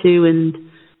lied to, and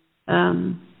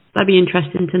that'd be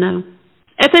interesting to know.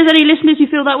 If there's any listeners who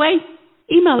feel that way,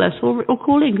 email us or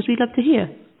call in, because we'd love to hear.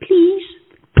 Please.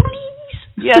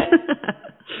 Yeah.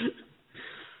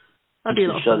 That'd be a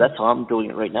lot of So fun. that's how I'm doing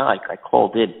it right now. I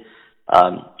called in,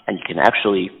 and you can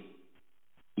actually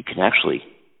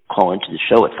call into the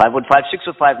show at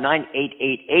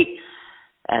 515-605-9888,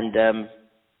 and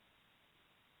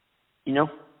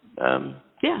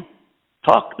yeah,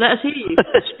 talk. Let us hear you.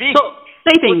 Speak. Talk.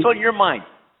 Say things. What's on your mind?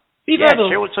 Be verbal.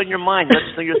 Share what's on your mind. Let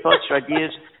us know your thoughts, your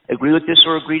ideas. Agree with this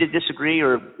or agree to disagree,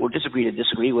 or disagree to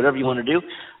disagree, whatever you want to do.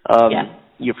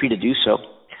 You're free to do so.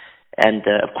 And,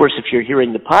 of course, if you're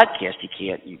hearing the podcast,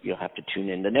 you'll have to tune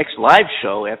in. The next live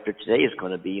show after today is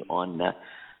going to be on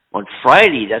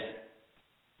Friday. That's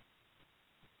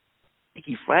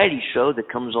Freaky Friday show that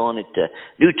comes on at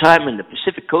new time in the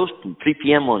Pacific Coast and 3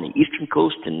 p.m. on the Eastern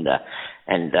Coast, and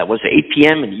was it 8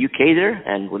 p.m. in the UK there,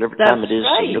 and whatever time it is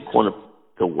in your corner of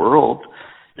the world.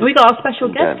 And we got our special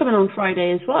guest coming on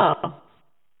Friday as well.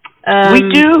 We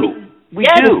do.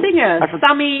 The singer,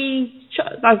 Sammy.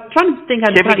 I'm trying to think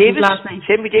how to pronounce his last name.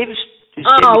 Sammy Davis.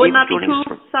 Wouldn't that be cool?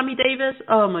 Sammy Davis.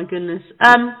 Oh my goodness. We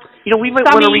might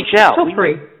want to reach out.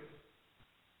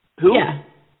 Who? Yeah.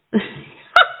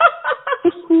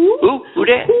 Who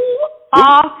that? Who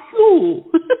are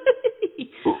you?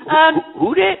 Who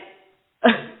that?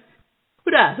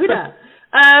 Who that?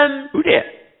 Who that?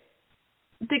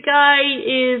 The guy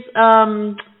is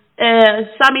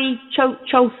Sammy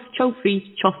Chofi.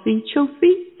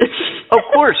 Of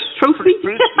course. Trophy?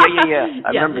 Bruce? Yeah. I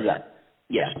remember that.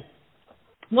 Yes.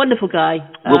 Wonderful guy.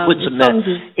 We'll put some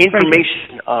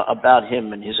information about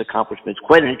him and his accomplishments.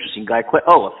 Quite an interesting guy. A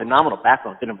phenomenal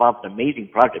background. Been involved in an amazing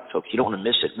project, folks. You don't want to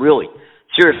miss it. Really.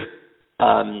 Seriously.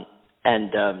 And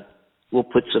we'll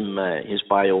put some his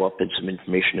bio up and some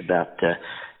information about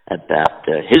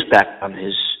his background,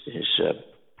 his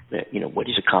what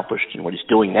he's accomplished and what he's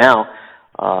doing now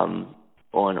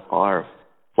on our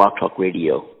Blog Talk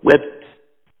Radio web,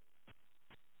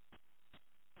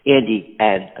 Andy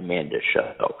and Amanda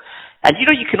show. And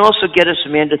you can also get us,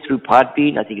 Amanda, through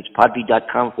Podbean. I think it's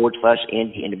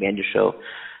podbean.com/Andy and Amanda show.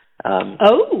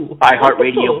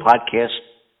 iHeartRadio podcast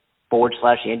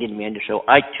 /Andy and Amanda show.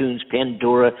 iTunes,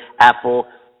 Pandora, Apple,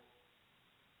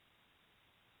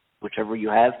 whichever you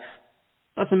have.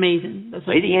 That's amazing.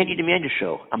 Play the Andy and Amanda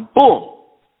show, and boom,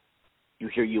 you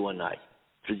hear you and I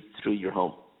through your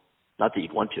home. Not that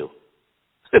you'd want to.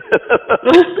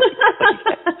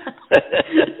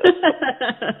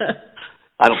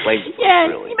 I don't blame you. Yeah,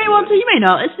 really. you may want to, you may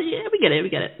not. We get it.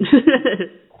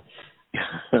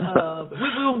 But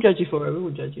we won't judge you for it. We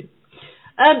won't judge you.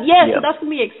 So that's going to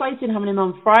be exciting having him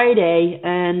on Friday.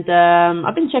 And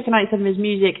I've been checking out some of his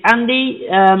music. Andy,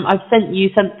 I've sent you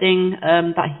something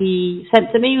that he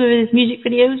sent to me with his music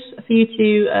videos for you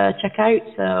to check out.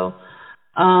 So,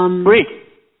 great.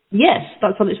 Yes,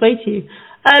 that's on its way to you.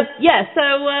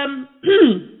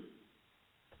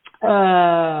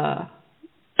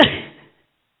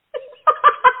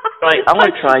 Right, I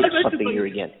want to try something here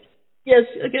again. Yes,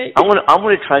 okay. I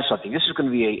want to try something. This is going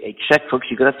to be a check, folks.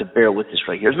 You're going to have to bear with this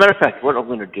right here. As a matter of fact, what I'm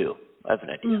going to do, I have an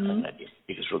idea.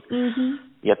 Because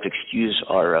you have to excuse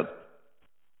our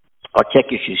tech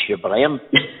issues here, but I am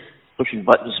pushing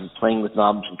buttons and playing with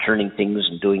knobs and turning things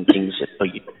and doing things that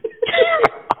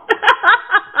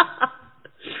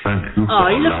Thank you for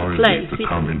allowing me to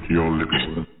come into your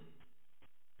living room.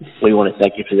 We want to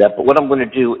thank you for that. But what I'm going to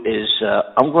do is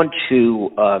I'm going to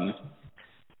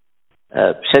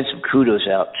send some kudos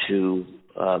out to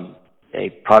a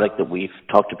product that we've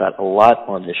talked about a lot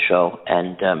on this show,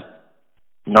 and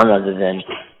none other than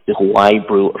the Hawaii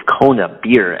brew of Kona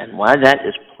beer. And while that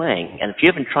is playing, and if you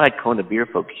haven't tried Kona beer,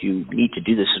 folks, you need to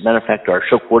do this. As a matter of fact, our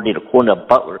show coordinator, Kona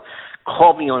Butler,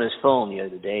 called me on his phone the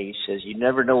other day. He says, "You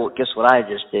never know. Guess what I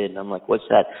just did?" And I'm like, "What's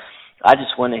that?" I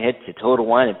just went ahead to Total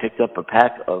Wine and picked up a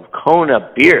pack of Kona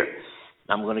beer.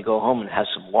 I'm going to go home and have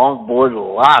some longboard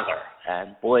lager.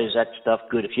 And boy, is that stuff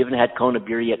good. If you haven't had Kona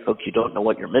beer yet, folks, you don't know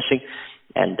what you're missing.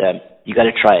 And you got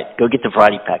to try it. Go get the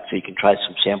variety pack so you can try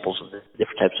some samples of the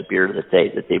different types of beer that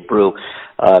they brew.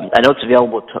 I know it's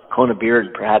available at Kona Beer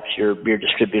and perhaps your beer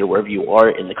distributor wherever you are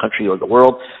in the country or the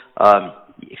world.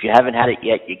 If you haven't had it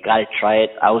yet, you got to try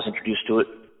it. I was introduced to it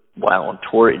while on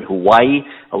tour in Hawaii.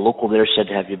 A local there said,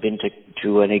 "Have you been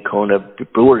to any Kona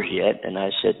brewers yet?" And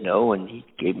I said no, and he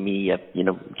gave me an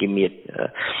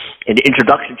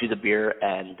introduction to the beer,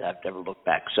 and I've never looked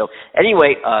back. So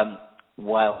anyway,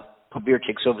 while beer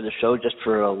takes over the show, just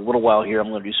for a little while here, I'm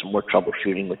going to do some more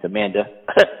troubleshooting with Amanda.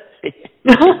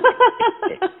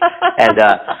 And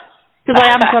because I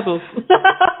am trouble.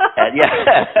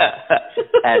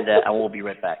 and we'll be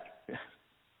right back.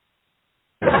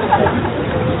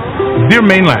 Dear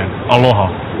Mainland, aloha.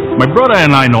 My brother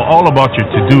and I know all about your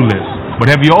to-do list, but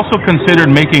have you also considered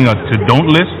making a to-don't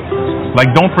list?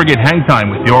 Like don't forget hang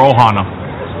time with your ohana.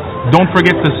 Don't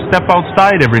forget to step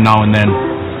outside every now and then.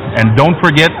 And don't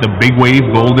forget the Big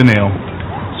Wave Golden Ale.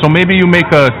 So maybe you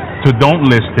make a to-don't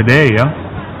list today, huh?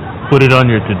 Put it on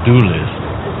your to-do list.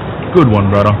 Good one,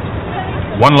 brother.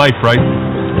 One life, right?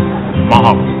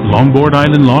 Mahalo, Longboard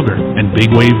Island Lager and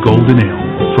Big Wave Golden Ale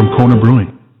from Kona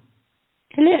Brewing.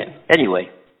 Hello. Anyway,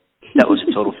 that was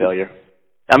a total failure.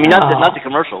 I mean, not the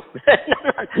commercial.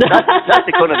 not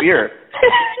the Kona beer.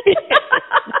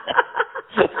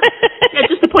 Yeah,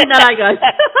 just to point that out, guys.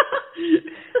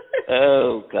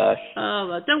 Oh, gosh. Oh,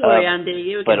 well, don't worry,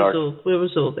 Andy. We'll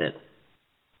resolve it.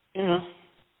 Yeah.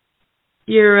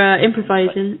 You're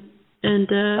improvising, and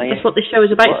that's what this show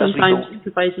is about sometimes,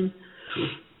 improvising.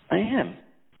 I am.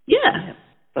 Yeah.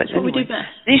 But that's what we do best.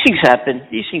 These things happen.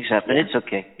 Yeah. It's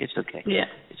okay. Yeah.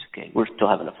 It's okay. We're still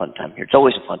having a fun time here. It's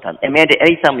always a fun time. Amanda,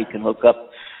 anytime we can hook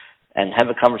up and have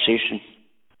a conversation.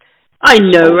 I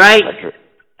know, right?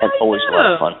 It's always a lot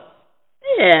of fun.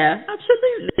 Yeah,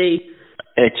 absolutely.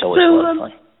 It's always a lot of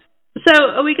fun. So,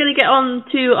 are we going to get on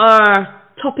to our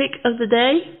topic of the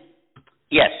day?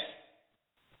 Yes.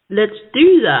 Let's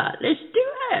do that. Let's do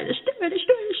it.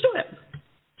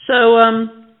 So,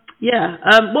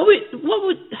 what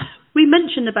we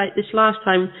mentioned about this last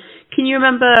time. Can you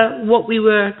remember what we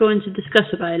were going to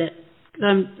discuss about it?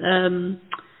 I'm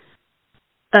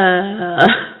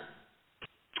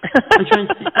trying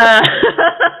to think.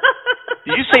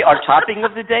 Did you say our topping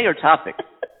of the day or topic?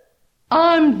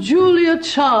 I'm Julia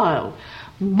Child.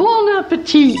 Bon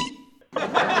appetit.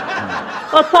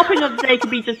 Well, topping of the day could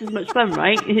be just as much fun,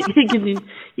 right?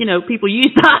 People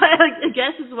use that, I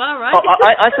guess, as well, right? Oh,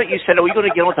 I thought you said, are we going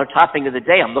to get on with our topping of the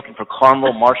day? I'm looking for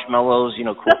caramel, marshmallows,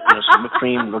 some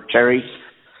cream or cherry.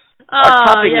 Our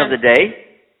topping of the day.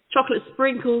 Chocolate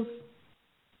sprinkles.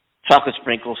 Chocolate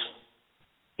sprinkles.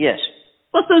 Yes.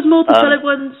 What's those multicolored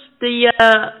ones?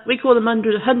 We call them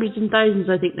hundreds and thousands,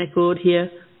 I think they're called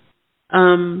here.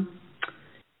 Do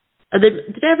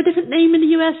they have a different name in the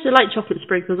US? They're like chocolate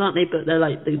sprinkles, aren't they? But they're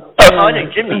like the... I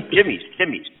know, Jimmy's. Oh,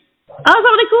 is that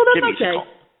what they call them? Jimmy's. Okay.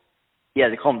 Yeah,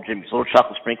 they call them Jimmy's, little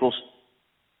chocolate sprinkles.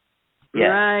 Yeah.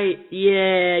 Right,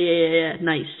 yeah,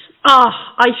 nice.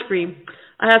 Ice cream.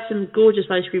 I had some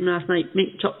gorgeous ice cream last night,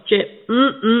 mint chocolate chip,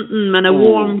 and a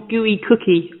warm, gooey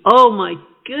cookie. Oh my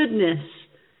goodness.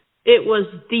 It was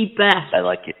the best. I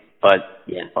like it, but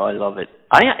I love it.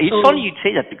 It's funny you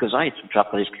say that because I had some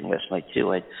chocolate ice cream last night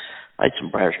too. I had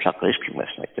some Breyers chocolate ice cream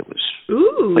last night that was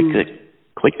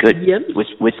quite good. Yum.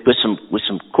 With some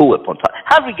Cool Whip on top.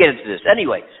 How did we get into this?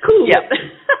 Anyway, Cool Whip.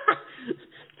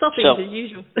 Toppings as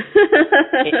usual.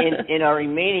 in our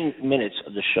remaining minutes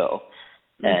of the show,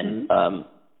 and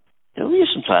we have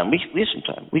some time. We have some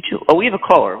time. We do. Oh, we have a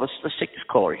caller. Let's take this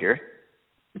caller here.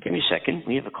 Okay. Give me a second.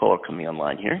 We have a caller coming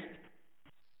online here.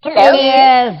 Hello.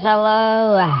 Yes,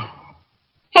 hello.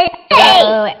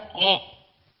 Hello,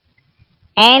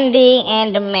 Andy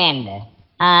and Amanda.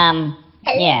 Hello.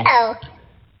 Yes.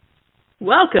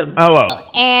 Welcome. Hello.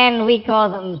 And we call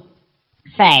them,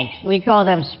 thanks, we call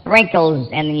them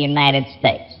sprinkles in the United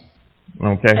States.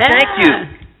 Okay. Thank you.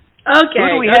 Okay. Who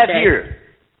do we have here?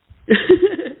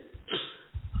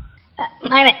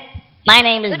 My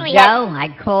name is Joe. I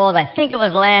called, I think it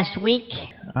was last week.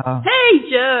 Hey,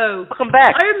 Joe. Welcome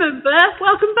back. I remember.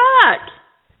 Welcome back.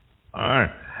 All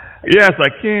right. Yes, I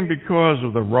came because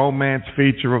of the romance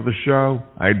feature of the show.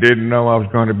 I didn't know I was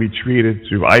going to be treated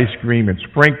to ice cream and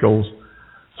sprinkles.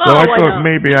 So I thought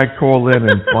maybe I'd call in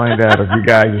and find out if you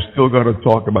guys are still going to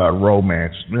talk about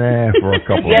romance. For a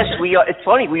couple of minutes. Yes, we are. It's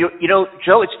funny.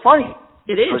 Joe, it's funny.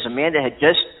 It is. Because Amanda had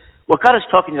what got us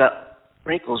talking about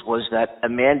sprinkles was that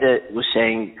Amanda was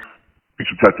saying...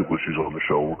 Some technical issues on the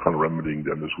show. We're kind of remedying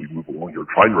them as we move along here.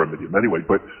 Trying to remedy them anyway,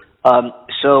 but...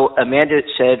 So Amanda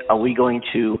said, are we going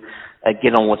to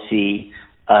get on with the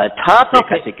topic,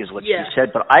 I think is what she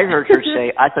said. But I heard her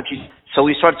say, so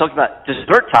we started talking about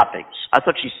dessert toppings. I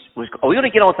thought are we going to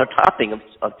get on with our topping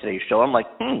of today's show? I'm like,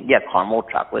 caramel,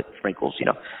 chocolate, sprinkles,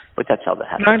 but that's how that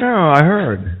happened. I know, I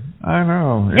heard. I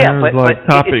know. Yeah, but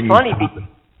topping. It's funny.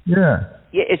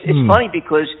 It's funny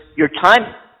because your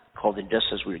time called in just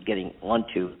as we were getting on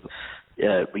to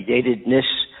relatedness,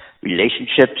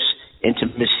 relationships,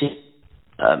 intimacy,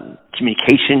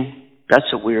 communication.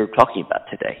 That's what we were talking about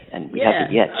today, and we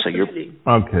haven't yet. Absolutely.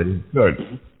 So okay,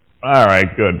 good. All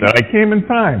right, good. I came in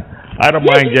time. I don't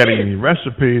mind getting any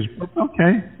recipes, but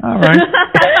okay, all right.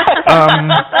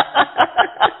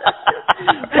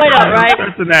 Why not, right?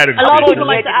 That's an added A lot of feature. people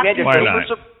like to ask Why not?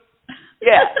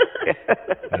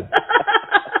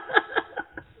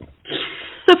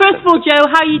 So first of all, Joe,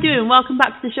 how are you doing? Welcome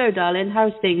back to the show, darling.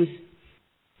 How's things?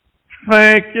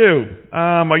 Thank you.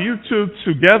 Are you two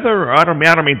together? I don't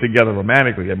mean together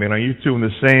romantically. I mean, are you two in the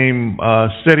same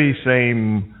city,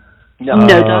 same No,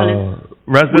 darling.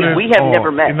 residence? We have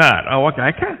never met. You're not. Oh, okay.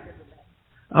 I can't.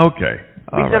 Okay.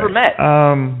 We've never met.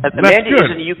 That's Amanda good.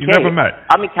 is in the UK. You never met.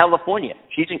 I'm in California.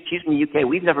 She's in the UK.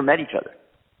 We've never met each other.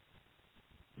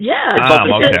 Yeah. Okay.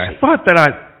 I thought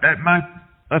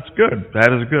that's good.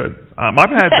 That is good. I've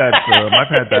had that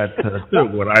too.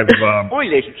 When All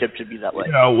relationships should be that way.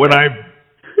 You know, when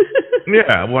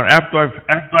after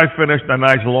I finished a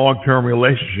nice long-term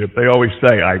relationship, they always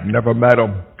say, "I've never met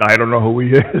him. I don't know who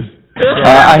he is."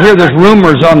 I hear there's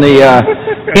rumors on the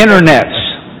internets.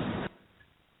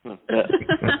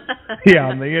 Yeah,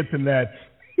 on the internet.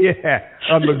 Yeah,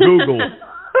 on the Google.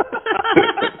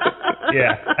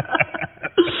 Yeah.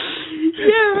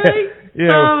 Yeah, right.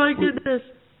 Yeah. Oh my goodness.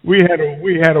 We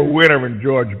had a winner in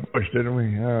George Bush, didn't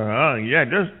we? Yeah,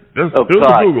 just do God.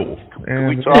 the Google. Can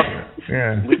we talk?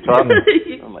 Yeah. We talk?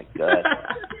 Oh my God.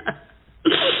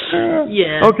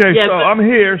 Yeah. Okay, yeah, so I'm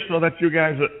here so that you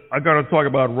guys are going to talk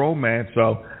about romance.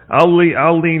 So I'll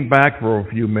lean back for a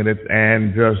few minutes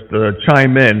and just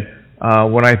chime in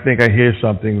when I think I hear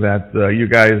something that you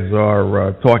guys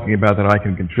are talking about that I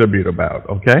can contribute about.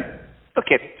 Okay?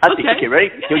 Okay. Okay, ready?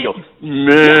 Here we go.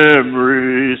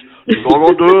 Memories. Feels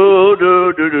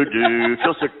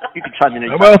like you can chime in.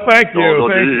 Well, thank you.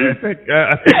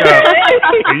 I think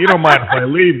you don't mind if I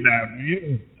leave now, do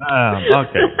you?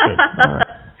 Okay. Good. All right.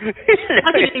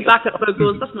 I can do backup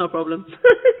vocals. That's no problem.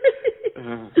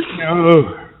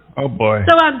 Oh boy.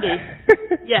 So Andy,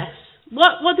 yes.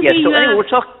 What do we? So anyway, we're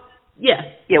talking. Yeah.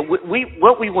 Yeah. We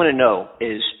what we want to know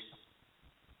is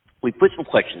we put some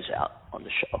questions out on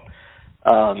the show,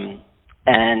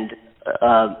 and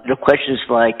the questions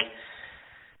like,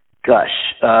 gosh,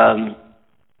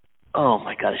 oh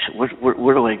my gosh,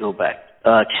 where do I go back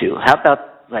to? How about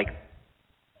like,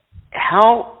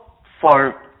 how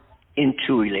far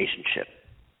into a relationship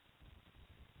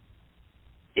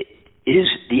is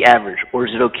the average, or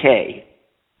is it okay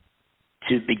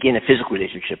to begin a physical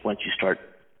relationship once you start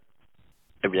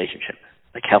a relationship?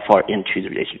 Like, how far into the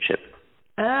relationship?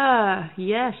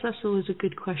 Yes, that's always a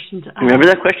good question to ask. Remember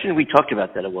that question? We talked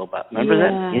about that a while back. Remember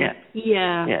that?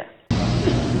 Yeah.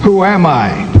 Who am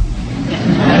I?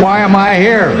 Why am I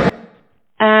here?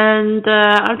 And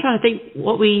I'm trying to think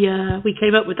what we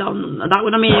came up with on that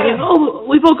one. I mean,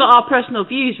 we've all got our personal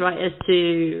views, right, as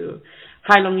to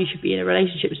how long you should be in a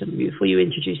relationship with somebody before you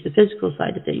introduce the physical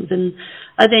side of things. And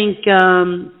I think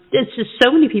it's just so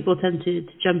many people tend to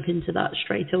jump into that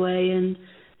straight away, and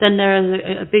then there is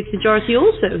a big majority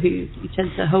also who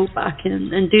tend to hold back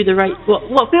and do the right,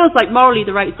 what feels like morally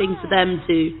the right thing for them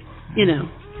to, you know.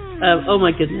 Oh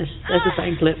my goodness, there's a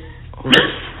sound clip. Oh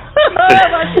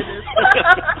my goodness.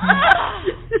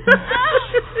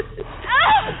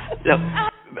 No.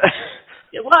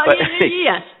 Well,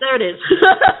 yes, there it is.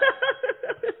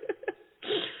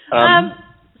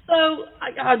 So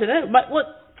I don't know.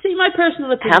 My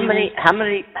personal opinion.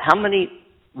 How many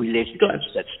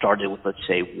relationships that started with, let's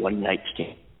say, one night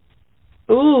stand?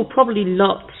 Oh, probably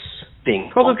lots.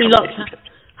 Probably lots.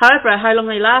 However, how long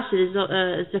they lasted is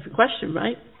a different question,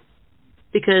 right?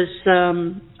 Because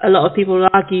a lot of people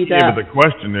argue that. Yeah, but the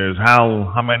question is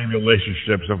how many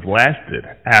relationships have lasted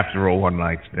after a one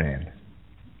night stand?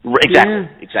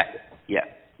 Exactly.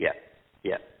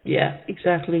 Yeah,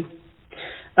 exactly.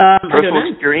 Personal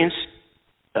experience,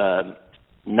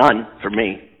 none for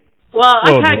me. Well,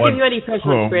 I can't give you any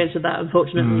personal experience of that,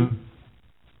 unfortunately.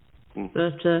 Mm-hmm.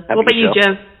 But what about you,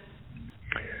 Joe?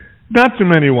 Not too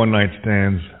many one night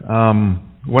stands.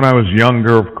 When I was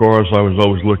younger, of course, I was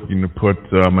always looking to put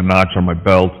a notch on my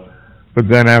belt. But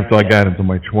then after I got into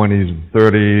my 20s and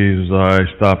 30s, I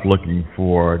stopped looking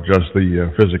for just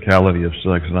the physicality of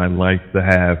sex, and I like to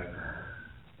have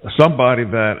somebody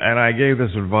that, and I gave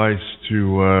this advice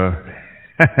to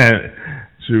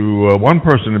to one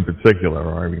person in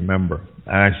particular, I remember.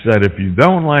 And I said, if you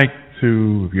don't want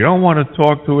to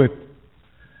talk to it,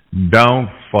 don't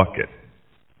fuck it.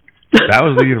 That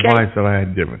was the advice that I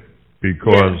had given.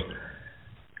 Because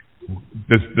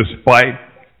despite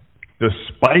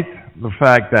the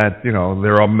fact that, you know,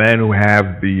 there are men who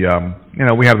have the,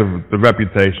 we have the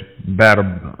reputation,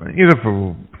 either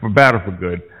for bad or for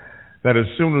good, that as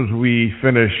soon as we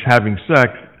finish having sex,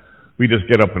 we just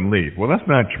get up and leave. Well, that's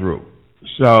not true.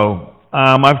 So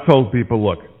I've told people,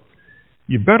 look,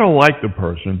 you better like the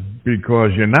person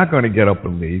because you're not going to get up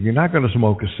and leave. You're not going to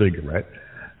smoke a cigarette.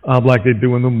 like they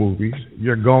do in the movies.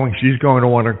 She's going to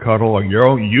want to cuddle, or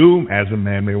you as a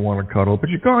man may want to cuddle, but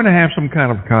you're going to have some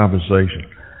kind of conversation.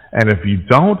 And if you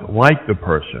don't like the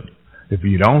person, if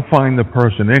you don't find the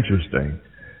person interesting,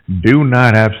 do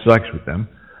not have sex with them,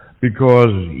 because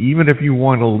even if you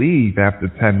want to leave after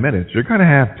 10 minutes, you're going to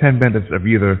have 10 minutes of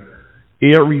either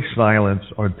eerie silence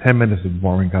or 10 minutes of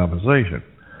boring conversation.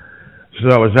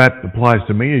 So as that applies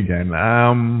to me again,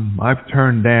 I've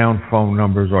turned down phone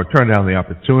numbers, or turned down the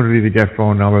opportunity to get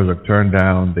phone numbers, or turned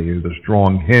down the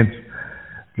strong hint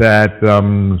that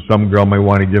some girl may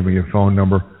want to give me a phone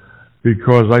number,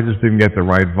 because I just didn't get the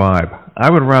right vibe.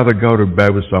 I would rather go to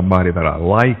bed with somebody that I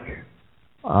like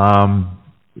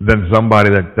than somebody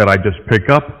that I just pick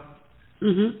up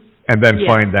and then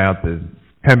find out that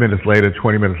 10 minutes later,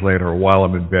 20 minutes later, or while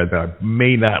I'm in bed, that I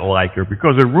may not like her,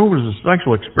 because it ruins the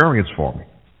sexual experience for me.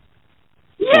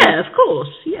 Yeah, of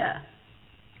course, yeah.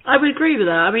 I would agree with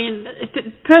that. I mean,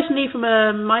 personally, from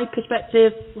my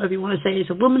perspective, whatever you want to say,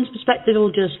 it's a woman's perspective, or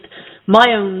just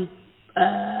my own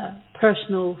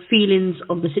personal feelings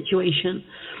of the situation.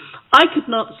 I could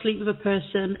not sleep with a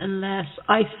person unless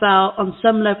I felt on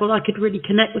some level I could really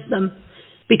connect with them.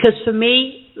 Because for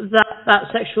me, that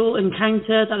sexual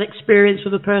encounter, that experience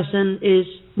with a person is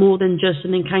more than just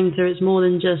an encounter. It's more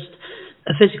than just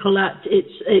a physical act.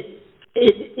 It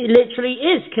literally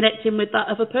is connecting with that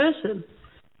other person.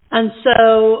 And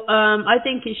so I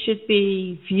think it should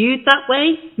be viewed that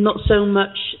way, not so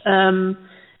much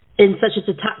in such a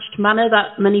detached manner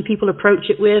that many people approach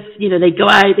it with. You know, they go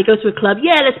out, they go to a club,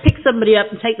 let's pick somebody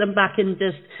up and take them back and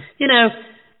just,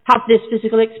 have this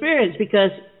physical experience,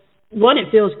 because one,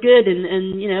 it feels good, and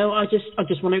I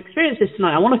just want to experience this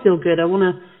tonight. I want to feel good. I want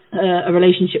a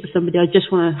relationship with somebody. I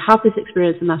just want to have this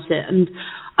experience, and that's it. And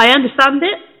I understand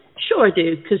it. Sure I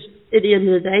do, because at the end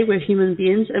of the day, we're human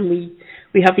beings, and we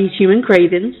have these human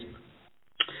cravings.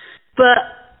 But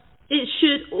it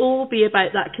should all be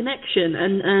about that connection.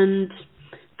 And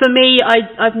for me,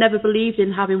 I've never believed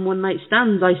in having one-night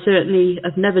stands. I certainly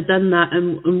have never done that,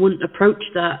 and wouldn't approach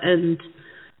that. And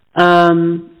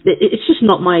it's just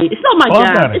not my jam. It's not my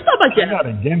jam. I'm not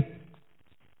against.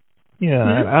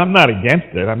 I'm not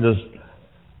against it. I'm just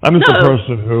a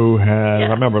person who has.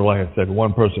 I remember, like I said,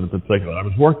 one person in particular. I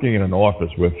was working in an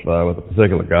office with a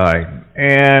particular guy,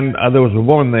 and there was a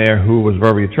woman there who was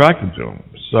very attracted to him.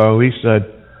 So he said,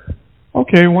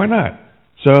 "Okay, why not?"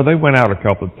 So they went out a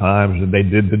couple of times, and they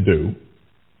did the do,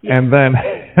 and then.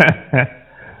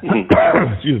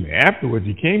 Excuse me. Afterwards,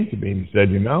 he came to me and he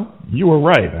said, you were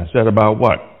right. I said, about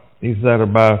what? He said,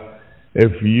 about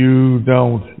if you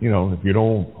don't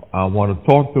want to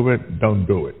talk to it, don't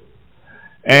do it.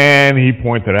 And he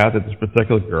pointed out that this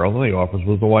particular girl in the office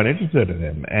was the one interested in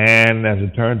him. And as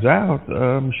it turns out,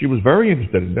 she was very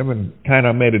interested in him, and kind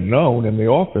of made it known in the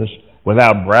office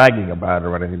without bragging about it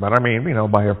or anything. But I mean,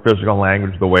 by her physical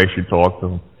language, the way she talked to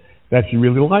him, that she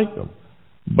really liked him.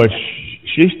 But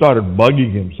she started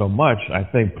bugging him so much, I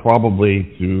think probably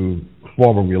to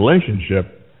form a relationship,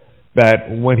 that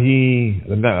when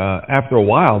after a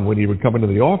while, when he would come into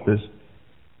the office,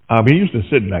 he used to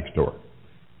sit next to her.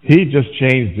 He just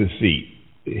changed his seat.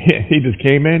 He just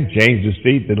came in, changed his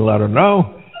seat, didn't let her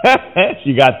know.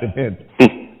 She got the hint.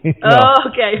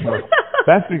 Okay.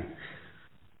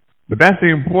 But that's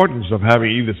the importance of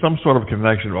having either some sort of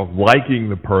connection, of liking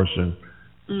the person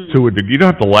to a degree. You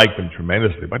don't have to like them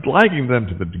tremendously, but liking them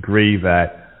to the degree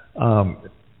that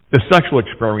the sexual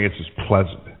experience is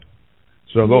pleasant.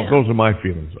 So those are my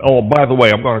feelings. Oh, by the way,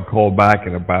 I'm going to call back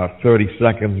in about 30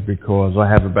 seconds because I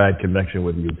have a bad connection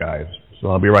with you guys. So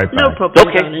I'll be right back. No problem,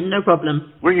 darling. No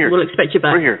problem. We're here. We'll expect you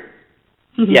back. We're here.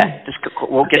 Yeah,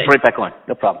 we'll get right back on.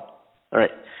 No problem. All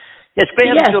right. Yeah, it's great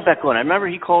having Joe back on. I remember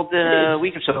he called a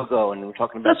week or so ago, and we were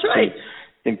talking about the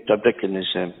subject in his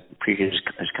previous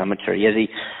commentary. I've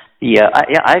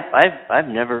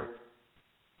never,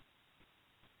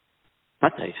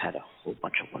 not that I've had a whole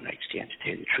bunch of one-night stands, to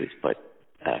tell you the truth, but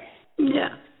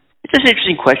it's just an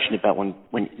interesting question about when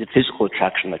the physical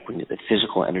attraction, like when the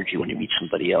physical energy when you meet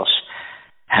somebody else,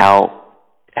 how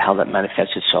that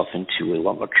manifests itself into a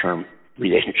longer-term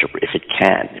relationship, if it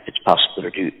can, if it's possible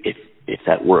to do, if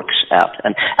that works out.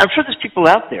 And I'm sure there's people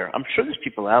out there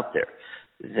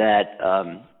that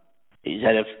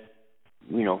have,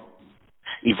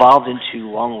 evolved into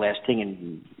long-lasting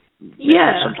and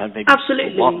sometimes maybe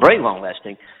very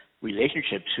long-lasting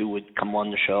relationships, who would come on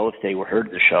the show if they were heard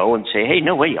of the show and say, hey,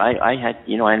 no way,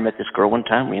 I met this girl one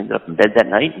time, we ended up in bed that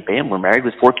night, and bam, we're married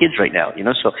with 4 kids right now, so,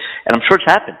 and I'm sure it's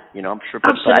happened, I'm sure,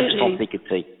 but I just don't think it's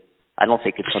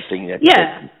something that...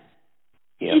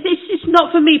 It's It's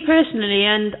not for me personally,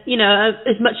 and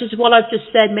as much as what I've just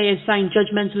said may sound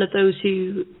judgmental of those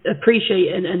who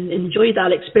appreciate and enjoy that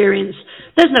experience,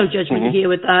 there's no judgment here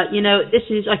with that.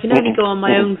 I can only go on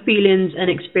my own feelings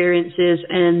and experiences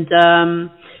and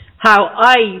how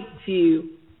I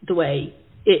view the way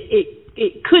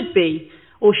it could be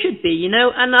or should be, and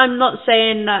I'm not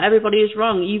saying that everybody is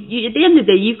wrong. You at the end of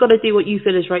the day, you've got to do what you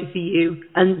feel is right for you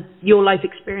and your life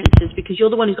experiences, because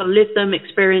you're the one who's got to live them,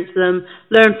 experience them,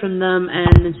 learn from them,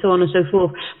 and so on and so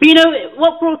forth. But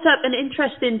what brought up an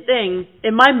interesting thing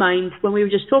in my mind when we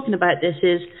were just talking about this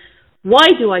is, why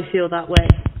do I feel that way?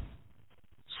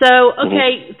 So,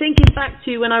 thinking back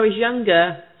to when I was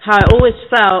younger, how I always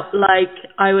felt like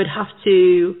I would have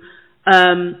to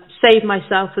save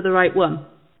myself for the right one.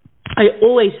 I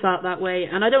always felt that way,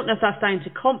 and I don't know if that's down to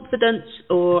confidence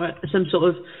or some sort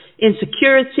of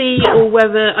insecurity, or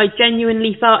whether I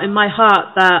genuinely felt in my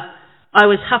heart that I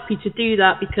was happy to do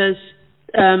that because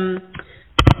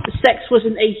sex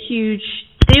wasn't a huge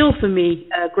deal for me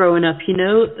growing up,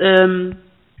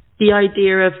 the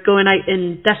idea of going out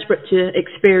and desperate to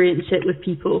experience it with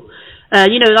people. I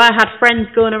had friends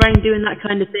going around doing that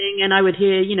kind of thing, and I would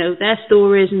hear, their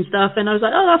stories and stuff, and I was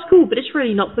like, oh, that's cool, but it's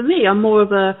really not for me. I'm more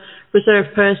of a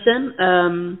reserved person.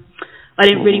 I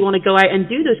didn't really want to go out and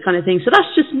do those kind of things. So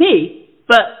that's just me.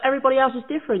 But everybody else is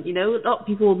different, A lot of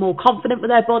people are more confident with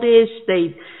their bodies.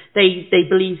 They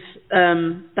believe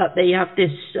that they have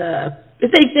this.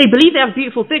 If they believe they have a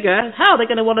beautiful figure, how are they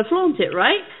going to want to flaunt it,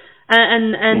 right?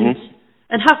 And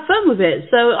have fun with it.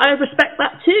 So I respect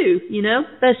that too,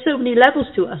 There's so many levels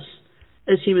to us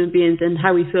as human beings and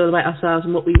how we feel about ourselves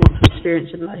and what we want to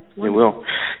experience in life. It will.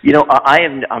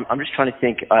 I'm just trying to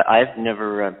think. I've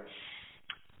never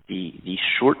the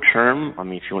short term. I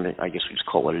mean, if you want to, I guess we just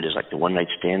call it what it is, like the one night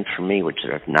stand for me, which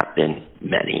there have not been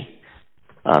many.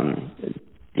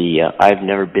 I've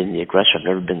never been the aggressor. I've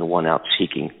never been the one out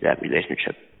seeking that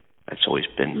relationship. It's always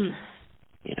been,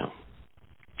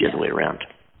 the other way around.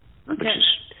 Okay. Which is,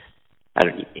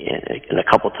 and a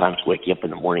couple of times waking up in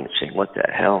the morning and saying, what the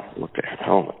hell,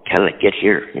 how did I get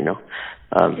here, Not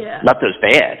that it was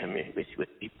bad, I mean, with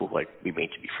people who I remain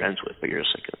to be friends with, but you're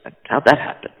just like, how'd that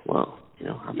happen? Well,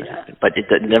 how'd that happen? But it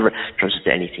never turns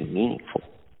into anything meaningful,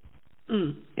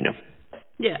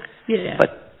 Yeah.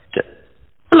 But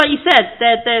like you said,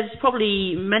 there's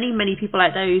probably many people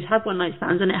out there who's had one night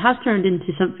stands, and it has turned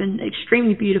into something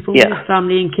extremely beautiful with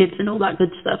family and kids and all that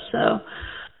good stuff, so...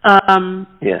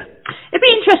 it'd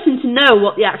be interesting to know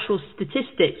what the actual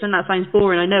statistics, and that sounds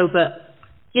boring, I know, but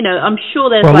I'm sure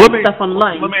there's stuff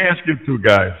online. Let me ask you two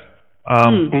guys.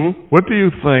 What do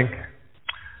you think?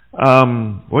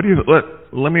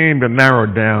 Let me even narrow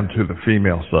it down to the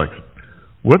female sex.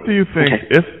 What do you think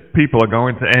if people are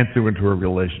going to enter into a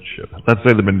relationship? Let's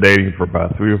say they've been dating for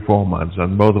about 3 or 4 months,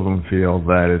 and both of them feel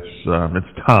that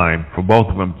it's time for both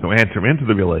of them to enter into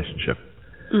the relationship.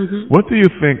 What do you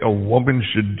think a woman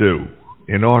should do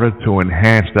in order to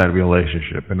enhance that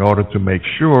relationship, in order to make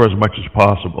sure as much as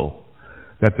possible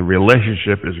that the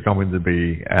relationship is going to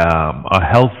be a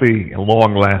healthy and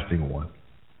long-lasting one?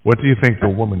 What do you think the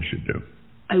woman should do?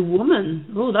 A woman?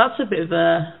 Oh, that's a bit of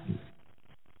a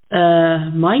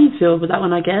minefield with that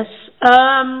one, I guess.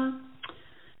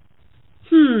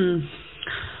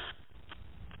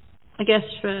 I guess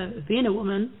for being a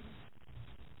woman...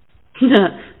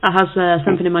 that has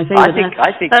something in my favor. I think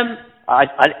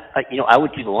I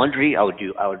would do the laundry. I would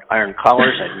iron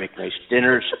collars. I'd make nice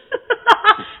dinners.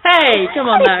 Hey, come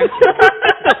on now.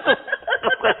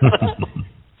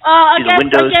 I guess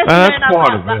that's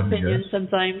part of that it. opinion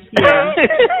sometimes. Yeah.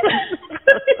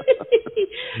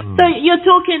 So you're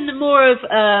talking more of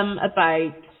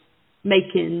about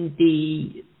making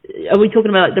the. Are we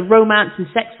talking about the romance and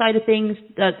sex side of things,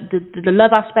 the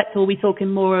love aspect, or are we talking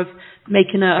more of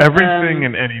making everything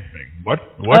and anything? What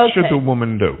should the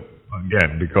woman do?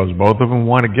 Again, because both of them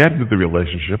want to get into the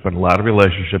relationship, and a lot of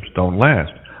relationships don't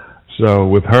last. So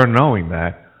with her knowing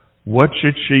that, what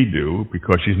should she do?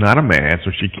 Because she's not a man,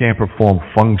 so she can't perform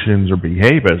functions or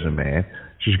behave as a man.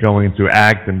 She's going to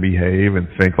act and behave and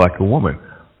think like a woman.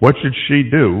 What should she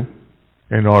do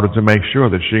in order to make sure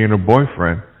that she and her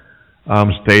boyfriend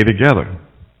stay together?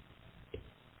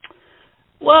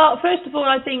 Well, first of all,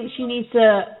 I think she needs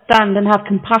to stand and have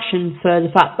compassion for the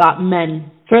fact that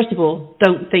men, first of all,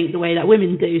 don't think the way that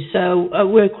women do. So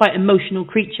we're quite emotional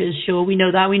creatures, sure, we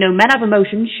know that. We know men have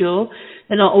emotions, sure.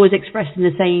 They're not always expressed in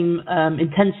the same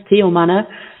intensity or manner.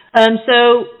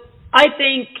 So I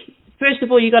think, first of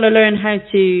all, you've got to learn how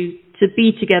to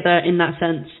be together in that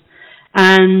sense.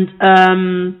 And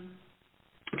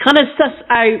kind of suss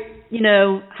out,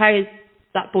 how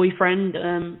that boyfriend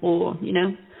or,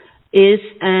 is,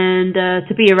 and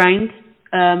to be around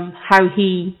how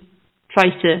he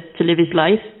tries to live his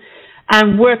life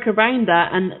and work around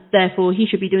that, and therefore he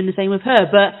should be doing the same with her.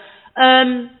 But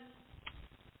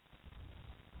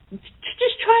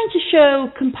just trying to show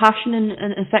compassion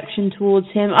and affection towards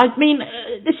him. I mean,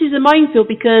 this is a minefield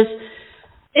because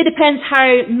it depends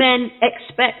how men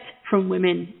expect from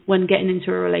women when getting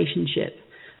into a relationship.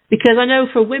 Because I know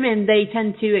for women, they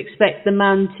tend to expect the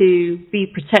man to be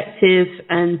protective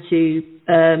and to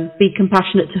be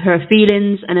compassionate to her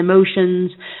feelings and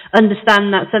emotions,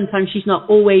 understand that sometimes she's not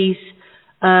always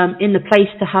in the place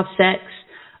to have sex,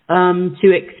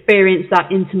 to experience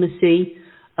that intimacy,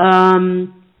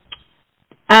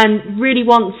 and really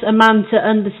wants a man to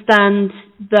understand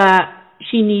that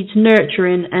she needs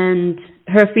nurturing and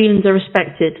her feelings are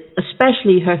respected,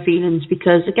 especially her feelings,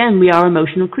 because again, we are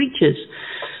emotional creatures.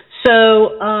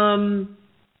 So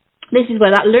this is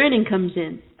where that learning comes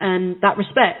in and that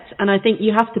respect. And I think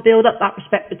you have to build up that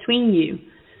respect between you.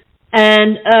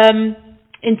 And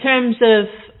in terms of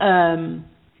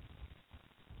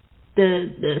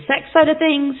the sex side of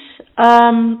things,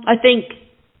 I think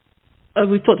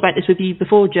we've talked about this with you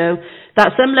before, Joe,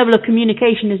 that some level of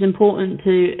communication is important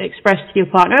to express to your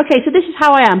partner. Okay, so this is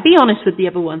how I am. Be honest with the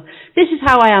other one. This is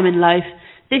how I am in life.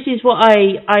 This is what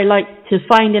I like to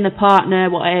find in a partner,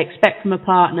 what I expect from a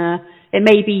partner. It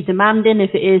may be demanding.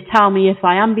 If it is, tell me if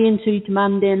I am being too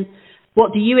demanding.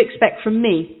 What do you expect from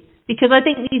me? Because I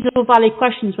think these are all valid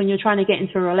questions when you're trying to get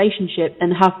into a relationship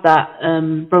and have that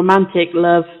romantic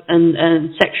love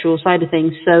and sexual side of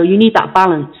things. So you need that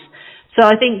balance. So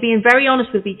I think being very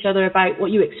honest with each other about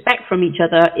what you expect from each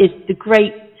other is the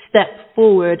great step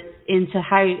forward into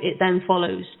how it then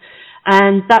follows.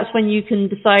 And that's when you can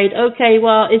decide, okay,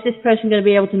 well, is this person going to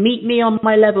be able to meet me on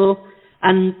my level?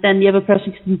 And then the other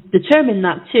person can determine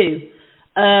that too.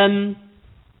 I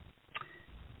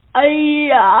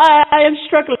am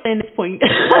struggling at this point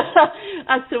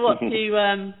as to what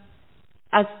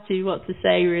to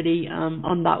say really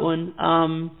on that one.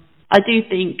 I do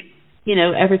think,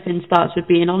 everything starts with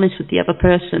being honest with the other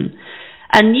person.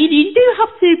 And you do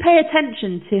have to pay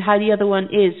attention to how the other one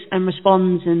is and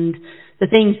responds and the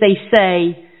things they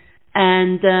say.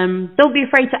 And don't be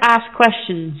afraid to ask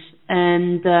questions.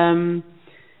 And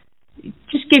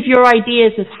just give your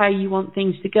ideas of how you want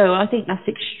things to go. I think that's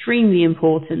extremely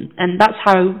important. And that's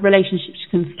how relationships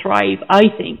can thrive, I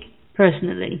think,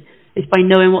 personally, is by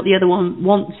knowing what the other one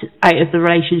wants out of the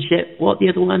relationship, what the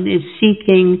other one is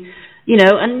seeking.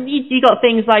 And you got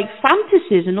things like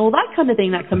fantasies and all that kind of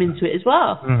thing that come into it as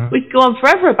well. Mm-hmm. We could go on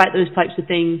forever about those types of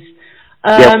things.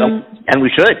 And we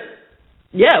should.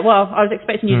 Yeah, well, I was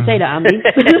expecting you to say that, Andy.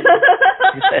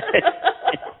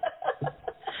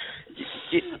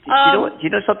 Do you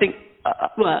know something?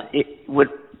 What?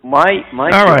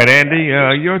 All right, Andy,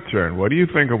 your turn. What do you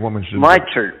think a woman should do? My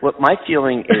turn. What my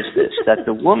feeling is this, that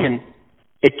the woman,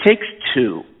 it takes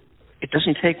two. It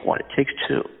doesn't take one. It takes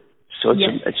two. So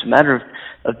it's a matter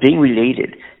of being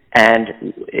related,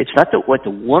 and it's not what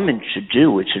the woman should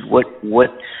do. It's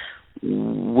where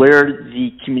the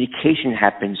communication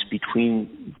happens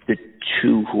between the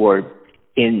two who are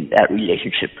in that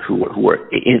relationship, who are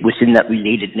within that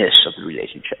relatedness of the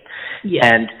relationship,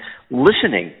 and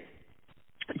listening.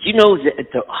 Do you know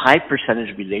that the high percentage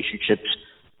of relationships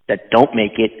that don't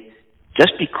make it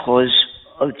just because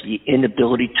of the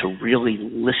inability to really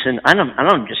listen? I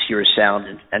don't just hear a sound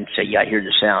and say, yeah, I hear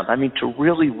the sound. I mean, to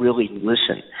really, really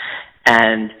listen.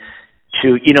 And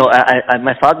to,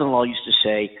 my father-in-law used to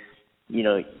say,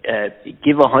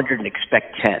 give 100 and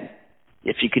expect 10.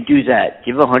 If you can do that,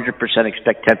 give 100%,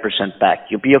 expect 10% back.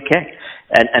 You'll be okay.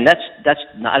 And that's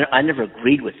not, I never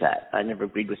agreed with that.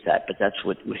 But that's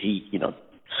what he,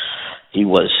 he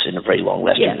was in a very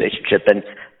long-lasting relationship. And,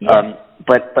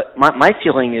 but my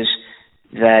feeling is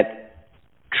that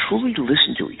truly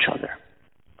listen to each other.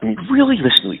 I mean, really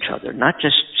listen to each other, not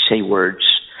just say words.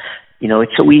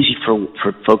 It's so easy for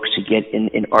folks to get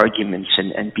in arguments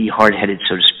and be hard-headed,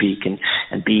 so to speak, and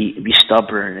be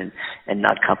stubborn and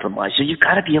not compromise. So you've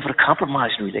got to be able to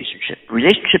compromise in a relationship.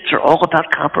 Relationships are all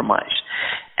about compromise.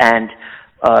 And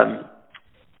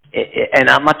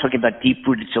I'm not talking about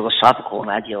deep-rooted philosophical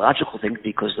and ideological things,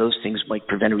 because those things might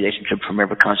prevent a relationship from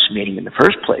ever consummating in the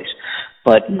first place.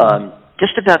 But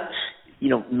just about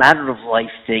matter of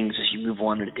life things as you move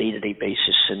on a day-to-day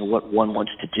basis, and what one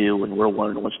wants to do and where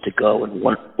one wants to go, and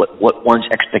what one's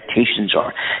expectations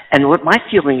are. And what my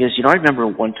feeling is, I remember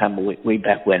one time way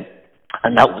back when,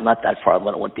 and not that far, I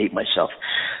don't want to date myself,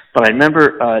 but I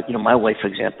remember, my wife, for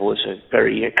example, was a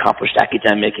very accomplished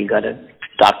academic and got a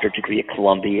doctorate degree at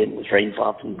Columbia and was very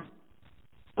involved in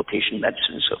vocational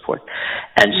medicine and so forth,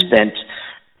 and spent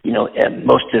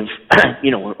most of,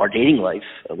 our dating life,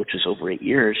 which was over 8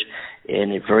 years,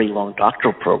 in a very long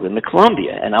doctoral program at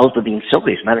Columbia. And I was living in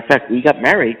Philly. As a matter of fact, we got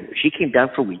married. She came down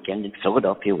for a weekend in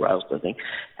Philadelphia, where I was living,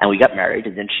 and we got married.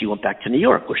 And then she went back to New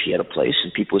York, where she had a place.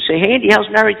 And people would say, "Hey, Andy, how's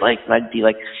married life?" And I'd be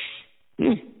like,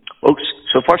 "Well,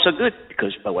 so far so good,"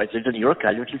 because my wife lived in New York,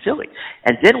 I lived in Philly.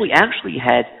 And then we actually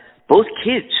had both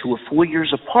kids who were 4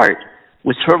 years apart,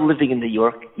 with her living in New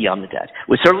York. Yeah, I'm the dad.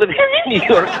 With her living in New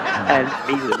York and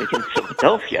me living in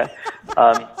Philadelphia.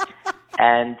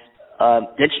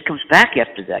 Then she comes back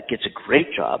after that, gets a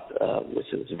great job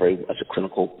as a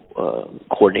clinical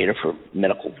coordinator for a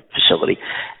medical facility,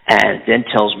 and then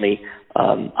tells me,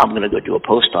 I'm going to go do a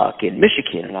postdoc in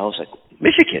Michigan. And I was like,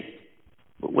 Michigan?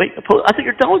 Wait, I thought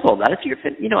you're done with all that. I thought you're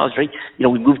finished. I was very,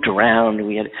 we moved around and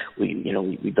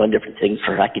we've done different things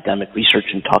for academic research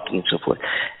and talking and so forth.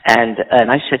 And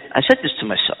I said this to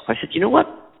myself. I said, you know what?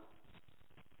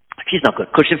 She's not good.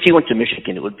 Because if she went to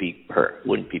Michigan, it would be her. It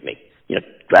wouldn't be me.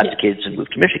 Grab the kids and move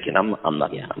to Michigan. I'm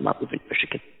not moving to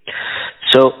Michigan.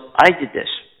 So I did this.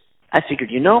 I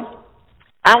figured,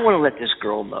 I want to let this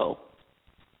girl know.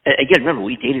 Again, remember,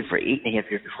 we dated for 8.5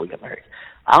 years before we got married.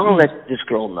 I want to let this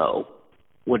girl know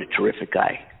what a terrific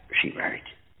guy she married.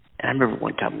 And I remember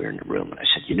one time we were in the room and I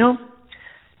said,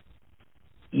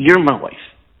 you're my wife.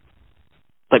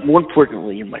 But more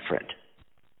importantly, you're my friend.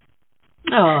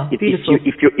 Oh, beautiful.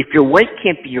 If your wife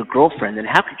can't be your girlfriend, then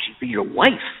how could she be your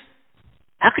wife?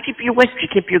 How could she be your wife if she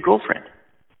can't be your girlfriend?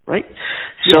 Right?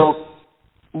 So,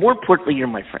 more importantly, you're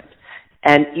my friend.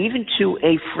 And even to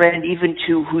a friend, even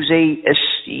to who's a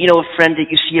friend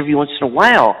that you see every once in a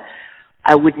while,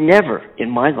 I would never in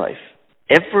my life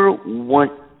ever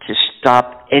want to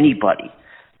stop anybody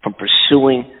from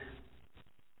pursuing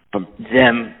from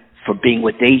them for being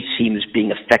what they seem as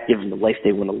being effective in the life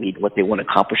they want to lead, what they want to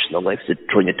accomplish in their life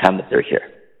during the time that they're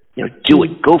here. Do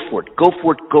it. Go for it. Go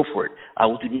for it. Go for it. I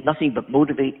will do nothing but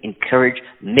motivate, encourage,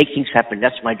 make things happen.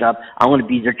 That's my job. I want to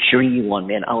be there cheering you on,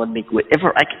 man. I want to make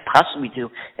whatever I can possibly do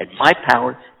in my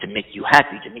power to make you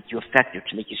happy, to make you effective,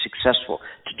 to make you successful,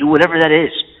 to do whatever that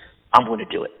is. I'm going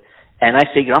to do it. And I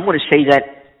figure I'm going to say that,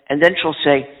 and then she'll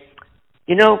say,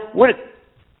 I'm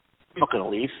not going to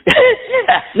leave.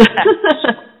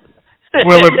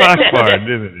 Well, it backfired,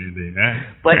 didn't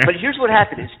it? But here's what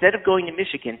happened. Instead of going to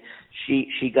Michigan,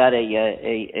 she got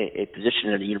a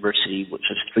position at a university, which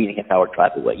was a 3.5-hour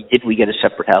drive away. Did we get a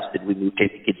separate house? Did we move,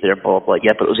 take the kids there? Blah blah blah.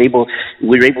 Yeah, but I was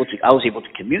able to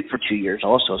commute for 2 years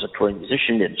also as a touring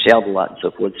musician and sailed a lot and so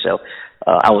forth. So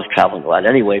I was traveling a lot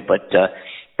anyway. But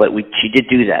she did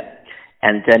do that,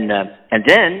 and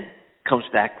then comes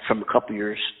back from a couple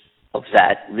years of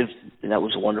that, lived, and that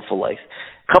was a wonderful life.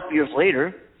 A couple years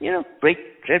later, great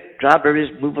job,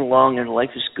 everybody's moving along, and life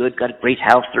is good, got a great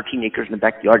house, 13 acres in the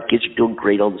backyard, kids are doing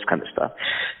great, all this kind of stuff.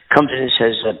 Comes in and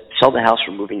says, sell the house,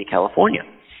 we're moving to California.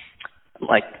 I'm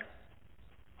like,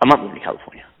 I'm not moving to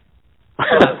California.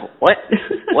 What?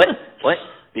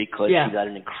 Because she got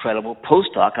an incredible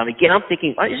postdoc. I'm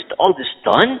thinking, isn't all this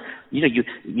done?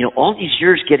 All these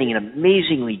years getting an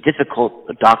amazingly difficult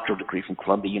doctoral degree from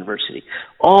Columbia University,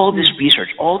 all this research,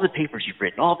 all the papers you've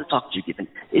written, all the talks you've given,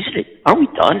 aren't we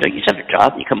done? Don't you just have a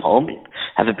job and you come home and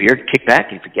have a beer, kick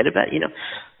back and forget about it?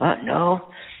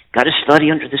 No. Got to study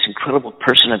under this incredible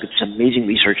person. I've got this amazing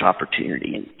research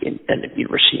opportunity in the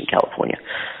university in California.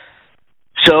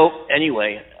 So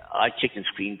anyway, I kicked and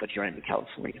screamed, but here I am in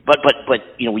California. But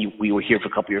we were here for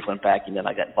a couple of years, went back, and then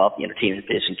I got involved in the entertainment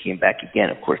business and came back again,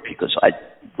 of course, because I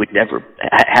would never,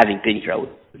 having been here, I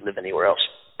would live anywhere else.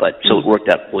 But so it worked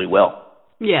out really well.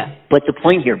 Yeah. But the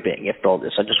point here being, after all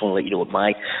this, I just want to let you know what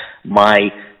my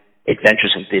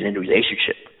adventures have been in a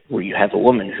relationship where you have a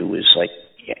woman who is like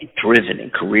driven in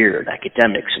career and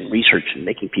academics and research and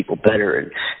making people better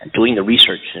and doing the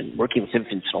research and working with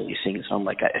infants and all these things. And I'm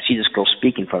like, I see this girl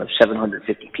speak in front of 750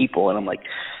 people, and I'm like,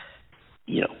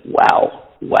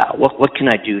 wow. What can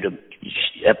I do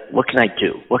what can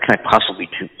I possibly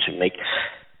do to make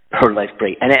her life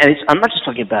great? And I'm not just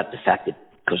talking about the fact that,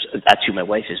 because that's who my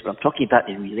wife is, but I'm talking about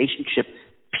in relationship,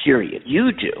 period.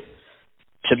 You do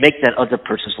to make that other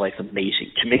person's life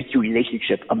amazing, to make your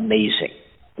relationship amazing.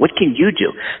 What can you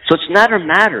do? So it's not a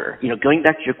matter, going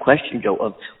back to your question, Joe,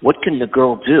 of what can the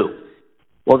girl do?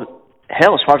 Well,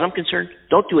 hell, as far as I'm concerned,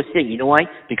 don't do a thing. You know why?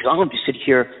 Because I'm going to sit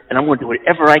here and I'm going to do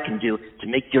whatever I can do to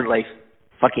make your life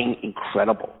fucking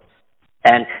incredible.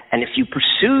 And if you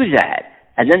pursue that,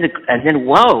 and then the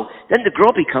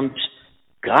girl becomes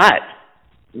God.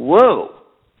 Whoa.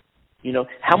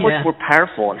 How much more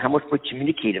powerful and how much more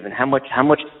communicative and how much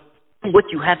what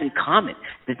you have in common,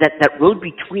 that road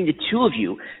between the two of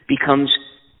you becomes,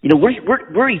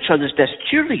 we're each other's best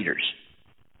cheerleaders.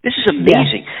 This is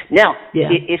amazing. Now,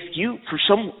 if you, for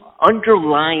some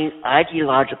underlying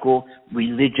ideological,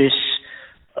 religious,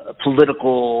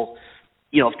 political,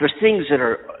 if there's things that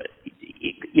are,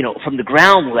 from the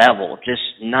ground level, just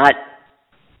not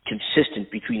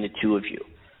consistent between the two of you.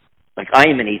 Like, I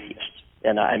am an atheist,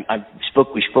 and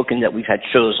we've spoken that we've had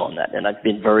shows on that, and I've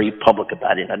been very public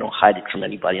about it. I don't hide it from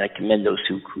anybody. I commend those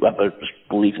who have a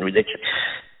belief in religion.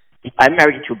 I'm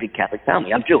married into a big Catholic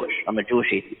family. I'm Jewish. I'm a Jewish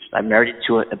atheist. I'm married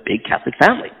into a big Catholic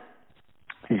family.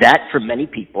 That, for many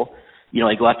people,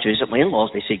 I go out to visit my in-laws.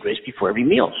 They say grace before every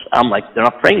meal. I'm like, they're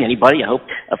not praying to anybody. I hope,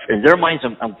 in their minds,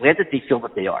 I'm glad that they feel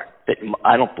that they are. That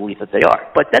I don't believe that they are,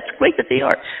 but that's great that they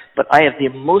are. But I have the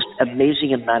most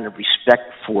amazing amount of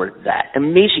respect for that.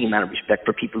 Amazing amount of respect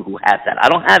for people who have that. I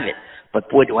don't have it, but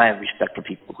boy, do I have respect for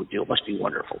people who do. It must be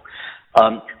wonderful.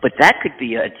 But that could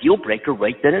be a deal breaker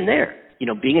right then and there.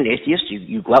 Being an atheist,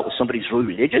 you go out with somebody who's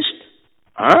really religious.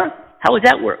 Huh? How would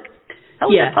that work? How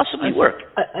would that possibly work?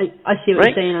 I see what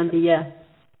you're saying, Andy. Yeah.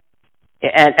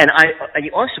 And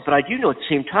also, but I do know at the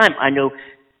same time, I know.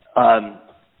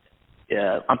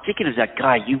 I'm thinking of that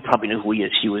guy. You probably know who he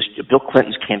is. He was Bill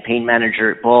Clinton's campaign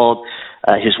manager at Bald.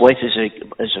 His wife is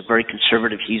a very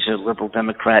conservative. He's a liberal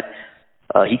Democrat.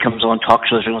 He comes on talk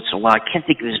shows every once in a while. I can't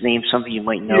think of his name. Some of you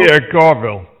might know. Yeah,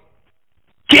 Garville.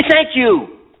 Thank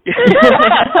you.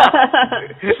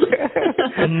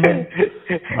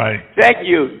 Right. Thank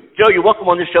you, Joe. You're welcome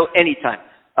on the show anytime.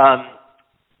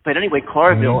 But anyway,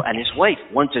 Carville and his wife,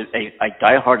 one's a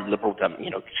diehard liberal,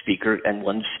 speaker, and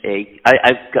one's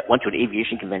I went to an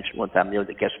aviation convention one time. They were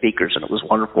the guest speakers, and it was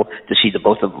wonderful to see the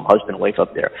both of them, husband and wife,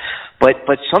 up there. But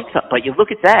you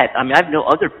look at that. I mean, I've known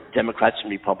other Democrats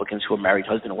and Republicans who are married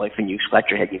husband and wife, and you scratch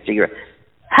your head, and you figure,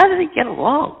 how do they get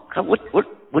along? What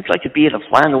would you like to be at a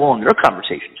fly on the wall in their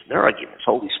conversations, in their arguments?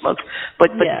 Holy smokes! But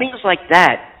things like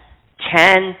that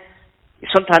can.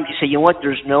 Sometimes you say,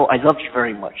 I love you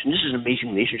very much. And this is an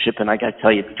amazing relationship, and I got to tell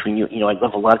you, between you, I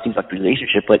love a lot of things about the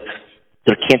relationship, but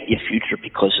there can't be a future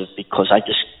because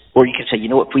or you can say,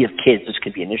 if we have kids, this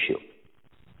could be an issue.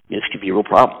 This could be a real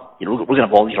problem. We're going to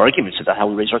have all these arguments about how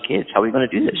we raise our kids. How are we going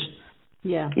to do this?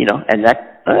 Yeah. And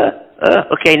that,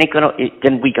 okay,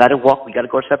 then we got to go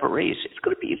our separate ways. It's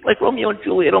going to be like Romeo and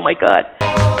Juliet, oh my God.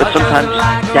 But sometimes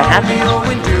that happens.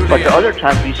 But there are other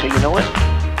times where you say,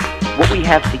 what we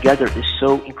have together is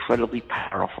so incredibly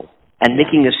powerful, and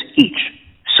making us each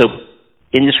so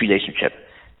in this relationship,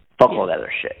 fuck all that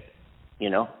other shit,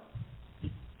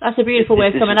 That's a beautiful way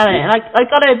of coming at it, and I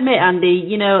got to admit, Andy,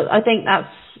 I think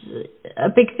that's a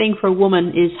big thing for a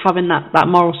woman is having that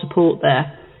moral support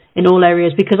there in all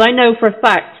areas, because I know for a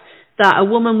fact that a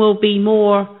woman will be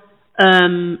more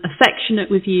affectionate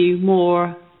with you,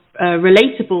 more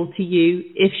relatable to you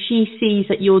if she sees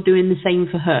that you're doing the same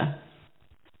for her.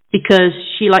 Because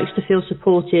she likes to feel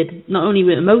supported, not only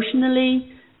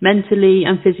emotionally, mentally,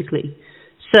 and physically.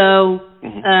 So,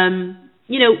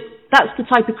 that's the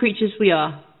type of creatures we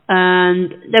are. And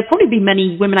there'll probably be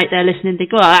many women out there listening and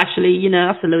think, well, actually,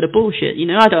 that's a load of bullshit.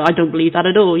 I don't believe that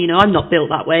at all. I'm not built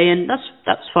that way, and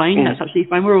that's fine. That's absolutely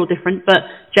fine. We're all different. But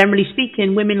generally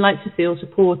speaking, women like to feel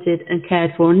supported and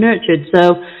cared for and nurtured.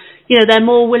 So, they're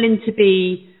more willing to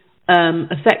be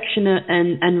affectionate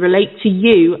and relate to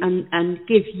you and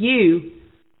give you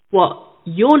what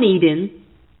you're needing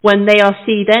when they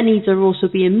see their needs are also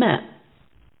being met.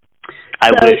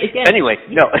 I wish. Again, anyway,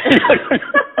 no.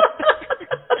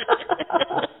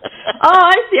 Oh,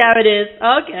 I see how it is.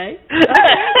 Okay.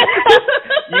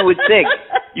 You would think.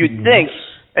 You'd think.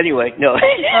 Anyway, no.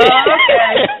 Okay.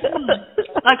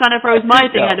 That kind of throws my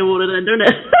thing out of the water then, doesn't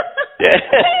it? Yeah.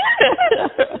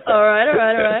 All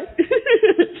right.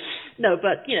 No,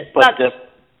 but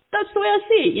that's the way I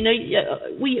see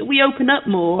it. We open up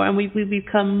more and we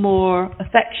become more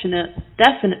affectionate.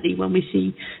 Definitely when we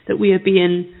see that we are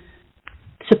being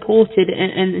supported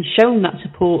and shown that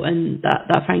support and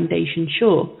that foundation.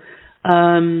 Sure,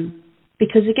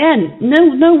 because again,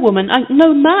 no woman,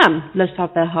 no man loves to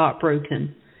have their heart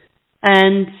broken.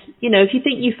 And if you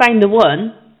think you found the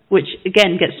one, which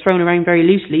again gets thrown around very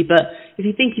loosely, but if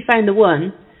you think you found the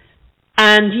one.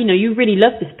 And, you really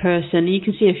love this person, and you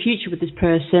can see a future with this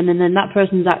person, and then that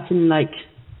person's acting like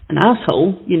an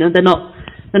asshole, they're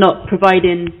not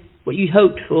providing what you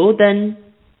hoped for, then,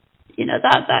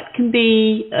 that can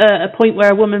be a point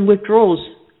where a woman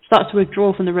starts to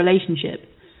withdraw from the relationship.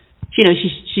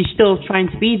 She's still trying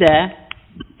to be there,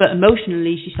 but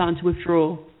emotionally she's starting to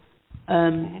withdraw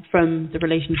from the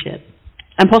relationship.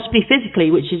 And possibly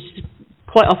physically, which is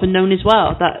quite often known as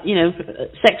well, that,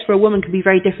 sex for a woman can be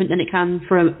very different than it can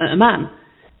for a man.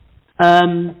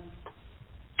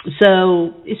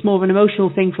 So it's more of an emotional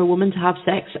thing for a woman to have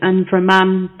sex, and for a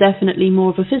man, definitely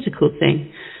more of a physical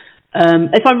thing.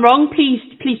 If I'm wrong,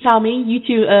 please tell me. You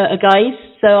two are guys,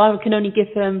 so I can only give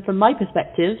from my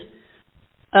perspective.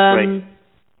 Right.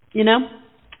 You know?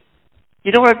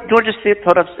 You know what? I just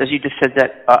thought of as you just said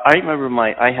that. I remember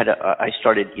I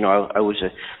started. I was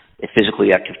a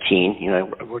physically active teen. I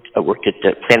worked at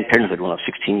Planned Parenthood when I was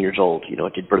 16 years old. I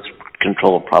did birth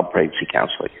control and problem pregnancy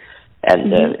counseling,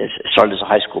 and it started as a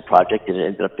high school project, and it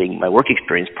ended up being my work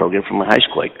experience program from my high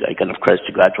school. I got enough credits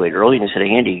to graduate early, and they said,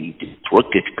 "Hey, Andy, you did work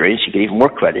experience, you get even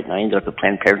more credit." And I ended up at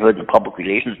Planned Parenthood in the public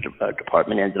relations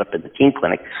department. Ended up in the teen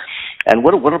clinic, and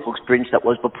what a wonderful experience that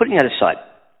was. But putting that aside,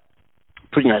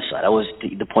 I was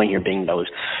the point here being that I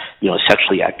was, a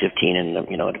sexually active teen, and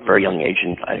at a very young age,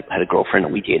 and I had a girlfriend,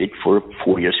 and we dated for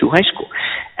 4 years through high school.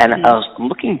 And I was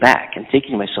looking back and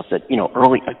thinking to myself that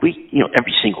early, like we,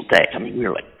 every single day. I mean, we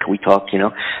were like, "Can we talk?"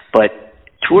 But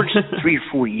towards 3 or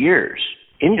 4 years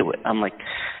into it, I'm like,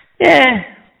 yeah.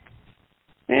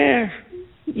 As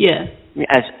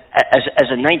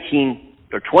a 19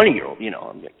 or 20-year-old,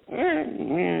 I'm like,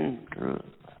 whatever,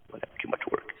 too much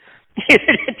work. And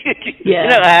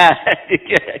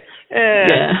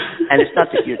it's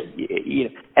not that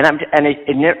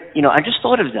I just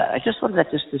thought of that. I just thought of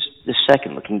that this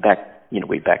second, looking back,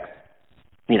 way back,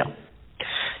 and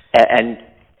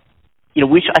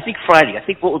I think Friday. I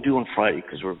think what we'll do on Friday,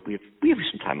 because we have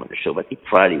some time on the show, but I think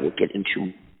Friday we'll get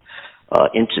into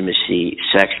intimacy,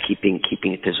 sex, keeping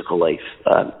a physical life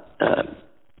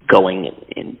going, and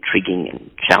intriguing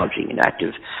and challenging and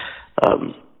active.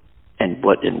 And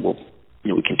we'll,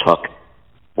 we can talk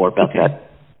more about that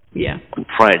on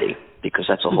Friday, because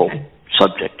that's a whole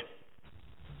subject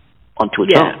unto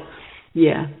its own.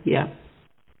 Yeah.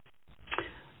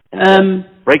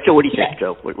 Right, Joe? What do you think,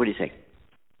 Joe? What do you think?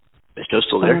 Is Joe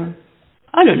still there?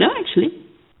 I don't know, actually.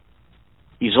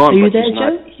 He's on, Are you but there, he's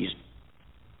not. Joe?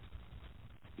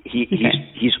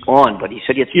 He's on, but he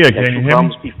said he had some technical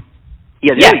problems.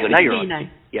 Yeah, there you go. Now you're on.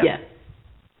 Yeah.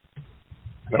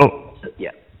 Oh.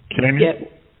 Yeah. Can I hear?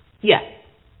 Yeah.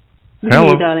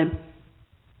 Hello, darling.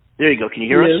 There you go. Can you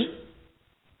hear us?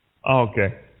 Oh,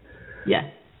 okay. Yeah.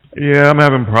 Yeah, I'm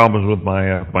having problems with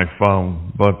my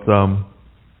phone, but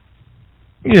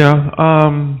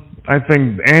I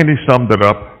think Andy summed it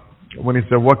up when he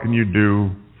said, "What can you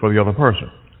do for the other person?"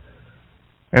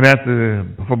 And that's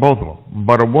for both of them.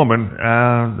 But a woman,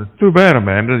 too bad,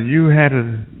 Amanda. You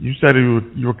said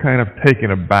you were kind of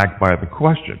taken aback by the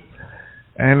question.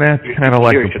 And that's kind of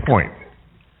like the point.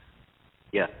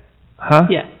 Yeah. Huh?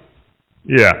 Yeah.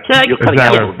 Yeah. You're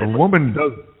if a woman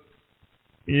does...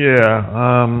 Yeah.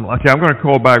 Okay, I'm going to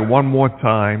call back one more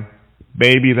time.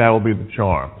 Maybe that will be the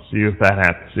charm. See if that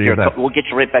happens. We'll get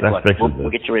you right back on.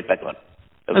 We'll get you right back on.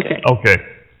 Okay.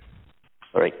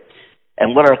 All right.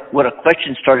 And what our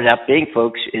question started out being,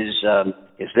 folks, is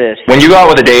this: when you go out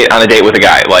on a date with a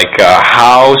guy,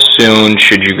 how soon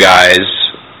should you guys,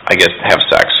 I guess, have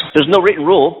sex? There's no written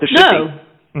rule. There should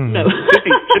be. No.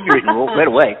 Should be written rule right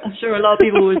away. I'm sure a lot of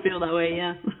people would feel that way.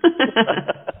 Yeah.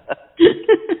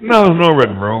 No, there's no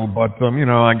written rule, but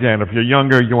again, if you're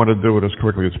younger, you want to do it as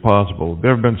quickly as possible.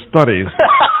 There have been studies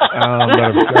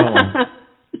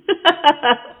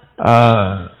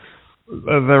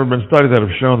that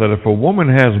have shown that if a woman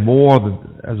has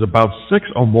about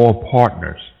 6 or more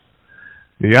partners,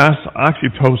 the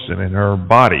oxytocin in her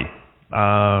body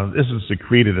isn't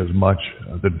secreted as much.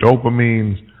 The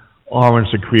dopamines aren't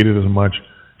secreted as much.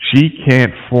 She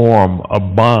can't form a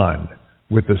bond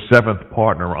with the 7th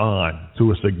partner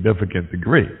to a significant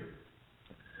degree.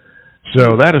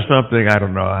 So that is something, I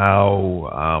don't know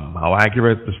how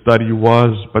accurate the study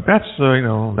was, but that's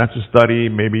a study,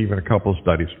 maybe even a couple of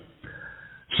studies.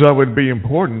 So it would be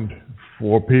important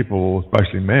for people,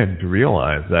 especially men, to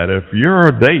realize that if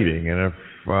you're dating, and if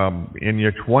in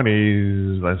your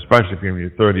 20s, especially if you're in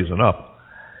your 30s and up,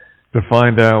 to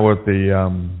find out what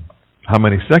how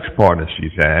many sex partners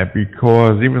she's had,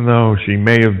 because even though she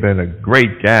may have been a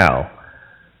great gal,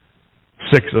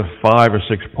 5 or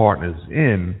 6 partners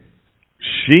in,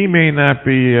 she may not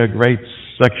be a great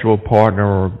sexual partner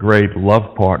or a great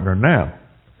love partner now.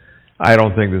 I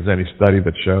don't think there's any study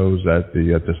that shows that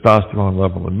the testosterone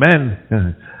level in men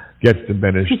gets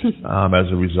diminished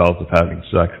as a result of having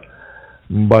sex.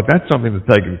 But that's something to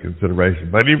take into consideration.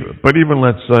 But even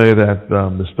let's say that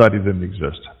the study didn't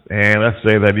exist, and let's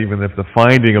say that even if the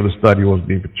finding of the study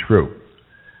wasn't even true,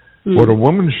 what a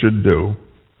woman should do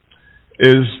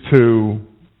is to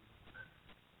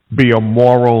be a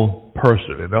moral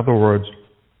person. In other words,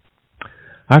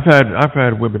 I've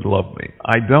had women love me.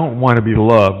 I don't want to be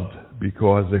loved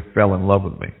because they fell in love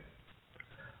with me.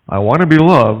 I want to be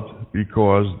loved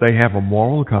because they have a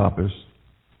moral compass.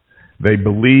 They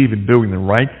believe in doing the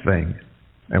right thing.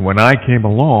 And when I came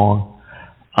along,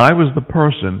 I was the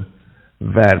person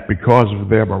that, because of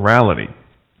their morality,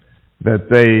 that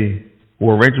they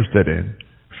were interested in,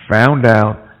 found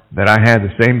out that I had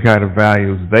the same kind of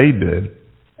values they did,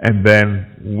 and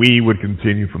then we would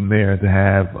continue from there to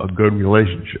have a good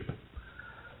relationship.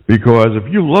 Because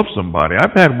if you love somebody,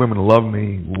 I've had women love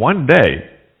me one day,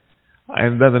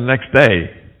 and then the next day,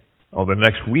 or the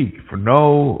next week, for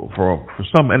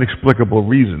some inexplicable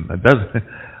reason,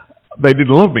 they didn't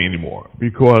love me anymore,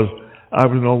 because I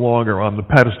was no longer on the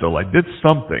pedestal. I did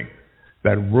something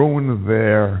that ruined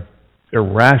their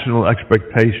irrational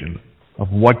expectation of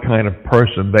what kind of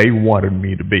person they wanted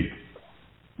me to be.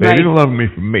 They didn't love me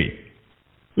for me.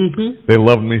 Mm-hmm. They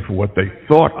loved me for what they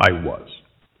thought I was.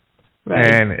 Right.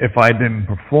 And if I didn't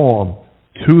perform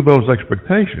to those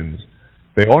expectations,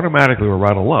 they automatically were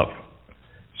out of love.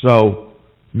 So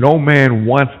no man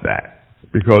wants that,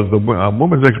 because a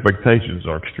woman's expectations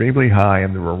are extremely high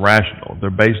and they're irrational. They're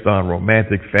based on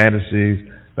romantic fantasies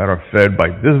that are fed by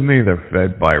Disney, they're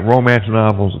fed by romance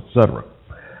novels, etc.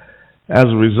 As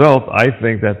a result, I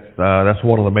think that that's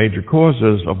one of the major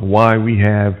causes of why we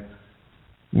have,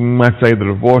 let's say,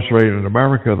 the divorce rate in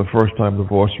America. The first-time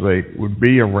divorce rate would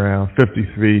be around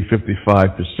 53,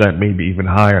 55%, maybe even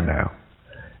higher now.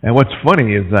 And what's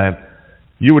funny is that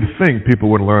you would think people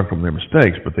would learn from their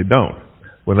mistakes, but they don't.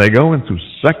 When they go into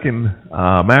second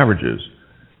marriages,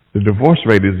 the divorce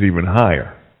rate is even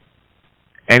higher.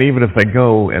 And even if they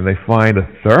go and they find a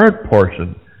third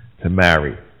person to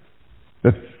marry,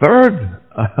 the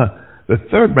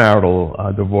third marital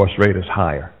divorce rate is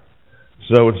higher.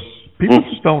 So people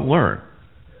just don't learn.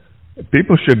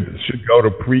 People should go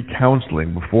to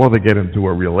pre-counseling before they get into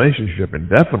a relationship, and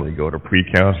definitely go to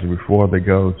pre-counseling before they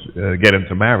go to, get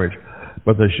into marriage.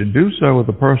 But they should do so with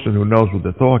a person who knows what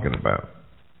they're talking about.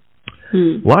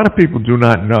 A lot of people do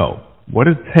not know what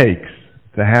it takes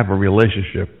to have a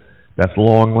relationship that's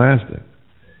long-lasting.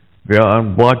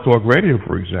 On Blog Talk Radio,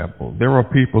 for example, there are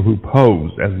people who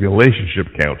pose as relationship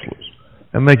counselors.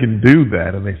 And they can do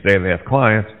that, and they say they have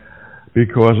clients,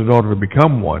 because in order to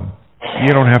become one,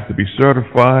 you don't have to be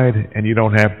certified, and you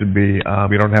don't have to be,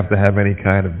 you don't have to have any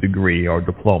kind of degree or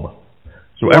diploma.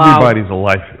 So everybody's a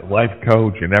life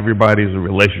coach, and everybody's a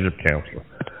relationship counselor.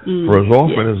 For as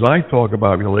often as I talk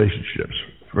about relationships,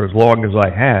 for as long as I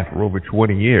have, for over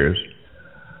 20 years,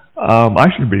 I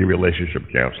should be a relationship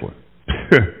counselor.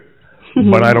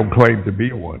 But I don't claim to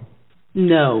be one.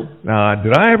 No.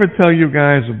 Did I ever tell you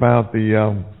guys about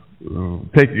the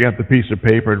taking out the piece of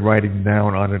paper and writing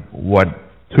down on it what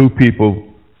two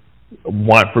people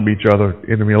want from each other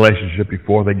in a relationship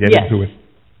before they get into it?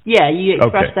 Yeah, you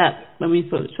expressed that when we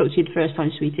spoke to you the first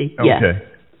time, sweetie. Okay. Yeah.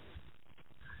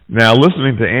 Now,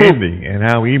 listening to Andy and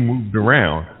how he moved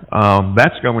around,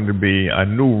 that's going to be a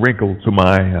new wrinkle to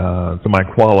my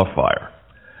qualifier.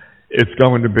 It's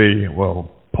going to be,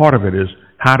 well, part of it is,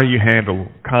 how do you handle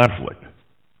conflict?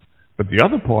 But the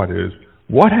other part is,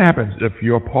 what happens if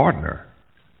your partner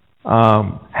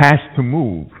has to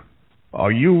move?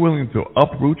 Are you willing to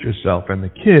uproot yourself and the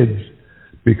kids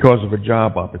because of a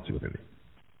job opportunity?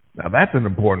 Now, that's an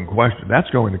important question. That's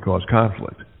going to cause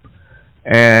conflict.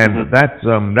 And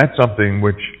that's something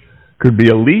which could be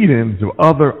a lead-in to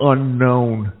other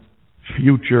unknown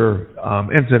future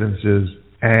incidences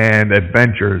and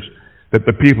adventures that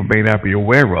the people may not be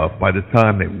aware of by the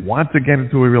time they want to get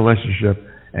into a relationship,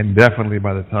 and definitely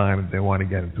by the time they want to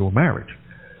get into a marriage.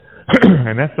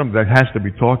 And that's something that has to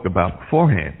be talked about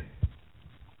beforehand.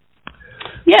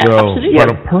 Yeah, absolutely.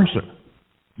 But a person,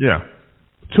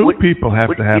 two people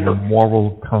have to have a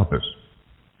moral compass.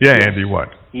 Yeah, Andy, what?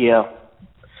 Yeah.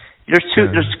 There's two.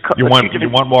 You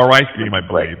want more ice cream, I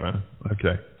believe, huh?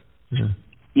 Okay.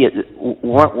 Yeah.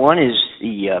 One is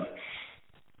the.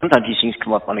 Sometimes these things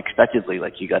come up unexpectedly.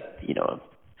 Like you got,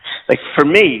 like for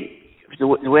me, the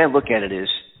way I look at it is,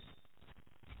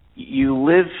 you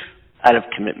live out of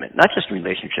commitment, not just in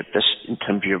relationship, just in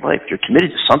terms of your life. You're committed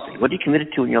to something. What are you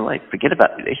committed to in your life? Forget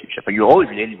about relationship. You're always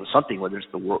related with something, whether it's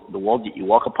the world that you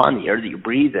walk upon, the air that you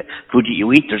breathe, the food that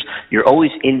you eat. You're always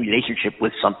in relationship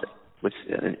with something.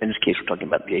 In this case, we're talking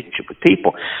about relationship with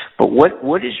people. But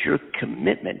what is your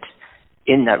commitment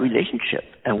in that relationship?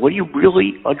 And what are you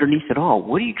really, underneath it all,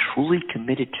 what are you truly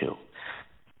committed to?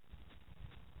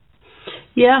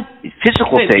 Yeah.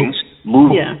 Physical things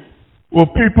move. Yeah. Well,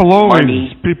 people always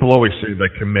say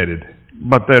they're committed,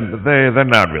 but they're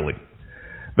not really.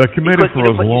 They're committed for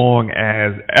as long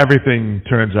as everything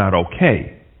turns out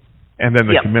okay, and then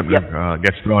the commitment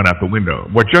gets thrown out the window.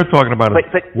 What you're talking about is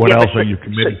what else are you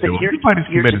committed to? Everybody's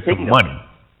committed to money.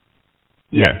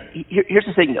 Yeah. Here's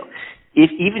the thing, though.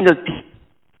 Even though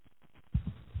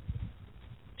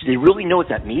do they really know what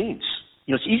that means?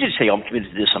 It's easy to say, I'm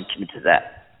committed to this, I'm committed to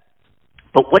that.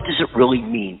 But what does it really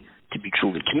mean to be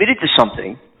truly committed to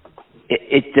something?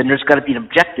 Then there's got to be an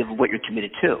objective of what you're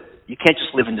committed to. You can't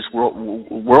just live in this world,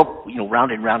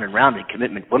 round and round and round in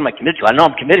commitment. What am I committed to? I know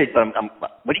I'm committed, but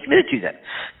what are you committed to then?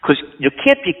 Because there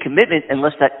can't be a commitment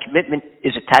unless that commitment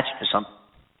is attached to something.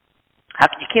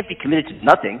 You can't be committed to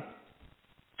nothing.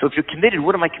 So if you're committed,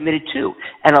 what am I committed to?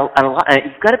 And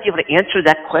you've got to be able to answer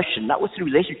that question, not within a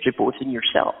relationship, but within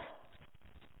yourself.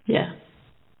 Yeah.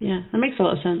 Yeah, that makes a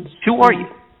lot of sense. Who are you?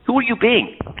 Who are you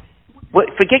being?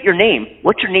 Forget your name.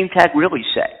 What's your name tag really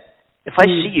say? If I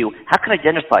see you, how can I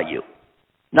identify you?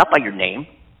 Not by your name,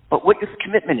 but what your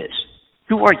commitment is.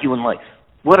 Who are you in life?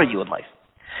 What are you in life?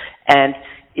 And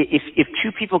if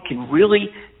two people can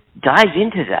really dive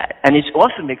into that, and it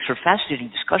also makes for fascinating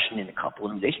discussion in a couple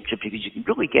and relationship, because you can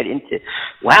really get into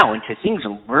things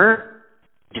and learn,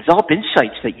 develop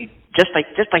insights that you just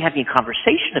by having a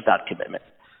conversation about commitment.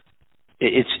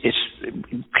 It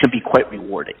can be quite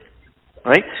rewarding,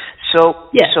 right? So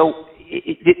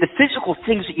the physical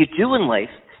things that you do in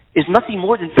life is nothing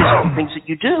more than physical things that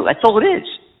you do. That's all it is.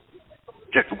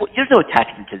 There's no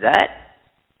attachment to that.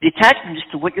 The attachment is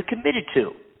to what you're committed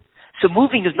to. So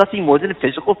moving is nothing more than a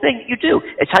physical thing that you do.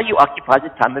 It's how you occupy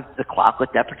the time of the clock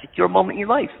at that particular moment in your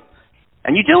life.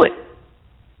 And you do it.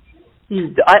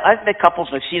 I've met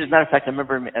couples, and I've seen, as a matter of fact, I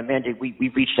remember, Amanda, we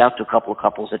reached out to a couple of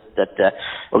couples that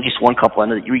or at least one couple I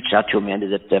know that you reached out to,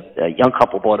 Amanda, that a young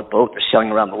couple bought a boat. They're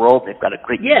sailing around the world. They've got a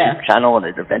great YouTube channel and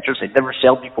they're adventures. They've never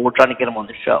sailed before. We're trying to get them on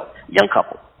the show. Young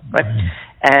couple, right?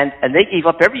 And they gave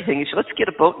up everything. They said, let's get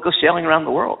a boat and go sailing around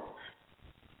the world.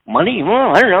 Money?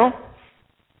 Well, I don't know.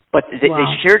 But they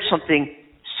shared something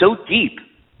so deep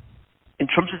in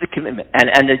terms of the commitment.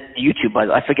 And the YouTube, by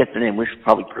the way, I forget the name. We should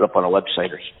probably put it up on our website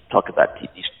or talk about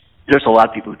these. There's a lot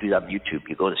of people who do that on YouTube.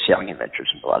 You go to Sailing Adventures,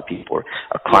 and a lot of people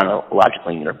are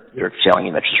chronologically in their sailing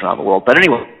adventures around the world. But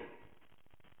anyway,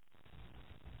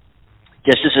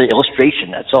 just as an illustration,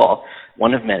 that's all.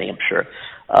 One of many, I'm sure.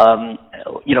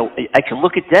 I can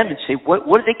look at them and say, what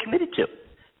are they committed to?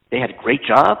 They had a great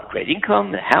job, great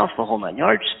income, the house, the whole 9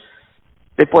 yards.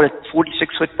 They bought a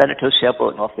 46-foot Beneteau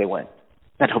sailboat, and off they went.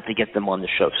 I'd hope to get them on the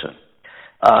show soon.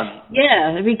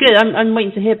 It'd be good. I'm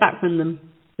waiting to hear back from them,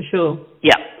 for sure.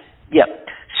 Yeah.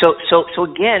 So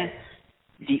again,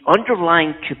 the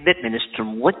underlying commitment as to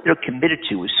what they're committed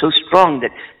to is so strong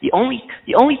that the only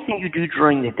thing you do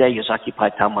during the day is occupy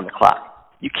time on the clock.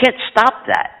 You can't stop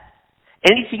that.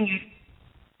 Anything you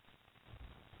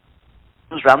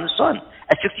do is around the sun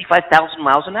at 55,000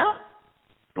 miles an hour.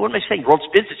 What am I saying? The world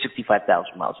spins at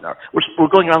 65,000 miles an hour.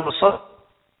 We're going around the sun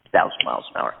 1,000 miles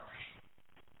an hour.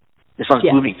 The sun's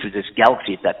moving through this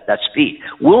galaxy at that speed.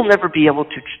 We'll never be able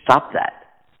to stop that.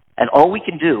 And all we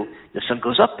can do, the sun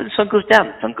goes up and the sun goes down.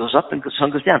 The sun goes up and the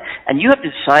sun goes down. And you have to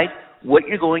decide what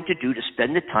you're going to do to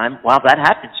spend the time while that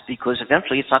happens, because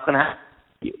eventually it's not going to happen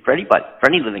for anybody, for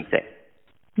any living thing.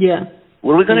 Yeah.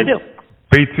 What are we going to do?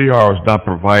 BTR is not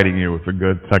providing you with a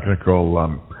good technical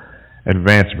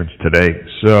advancements today.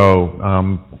 So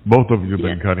both of you have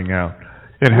been cutting out.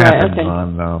 It happens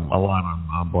on a lot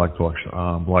on Blog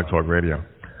Talk Radio.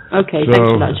 Okay, so thanks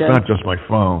for that, Joe. It's not just my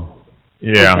phone.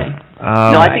 Yeah. Okay.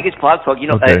 No, I think it's Blog Talk.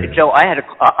 Joe,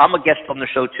 I'm a guest on the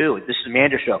show too. This is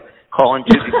Amanda's show. Calling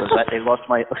too because they lost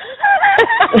my.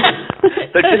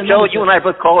 So Joe, you and I are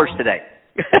both callers today.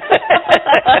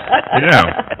 Yeah.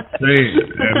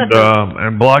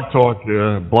 And Blog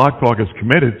Talk is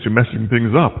committed to messing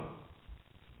things up.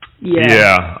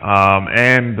 Yeah.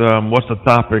 And what's the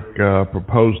topic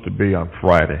proposed to be on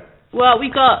Friday? Well,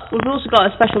 we've also got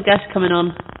a special guest coming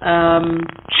on.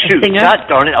 Shoot, God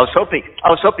darn it! I was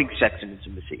hoping sex and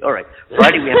intimacy. All right,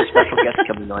 Friday we have a special guest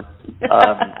coming on.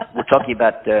 We're talking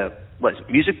about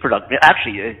music production.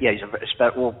 Actually,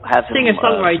 we'll have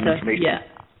singer-songwriter.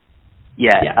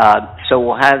 So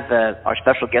we'll have our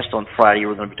special guest on Friday.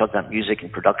 We're going to be talking about music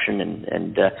and production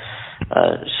and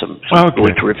some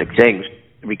really terrific things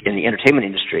in the entertainment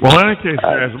industry. Well, in any case,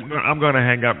 guys, I'm going to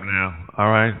hang up now,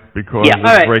 all right? Because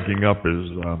breaking up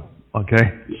is, okay?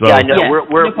 So, I know.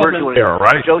 We're doing it. All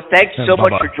right. Joe, thanks so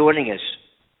much for joining us.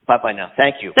 Bye-bye now.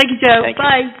 Thank you. Thank you, Joe.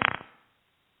 Bye.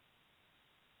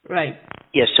 Right.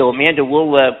 Yeah, so Amanda,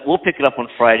 we'll pick it up on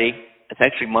Friday.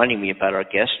 Thanks for reminding me about our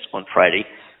guest on Friday.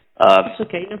 That's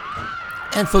okay.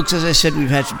 And folks, as I said, we've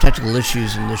had some technical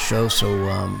issues in this show, so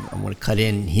I'm going to cut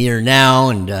in here now,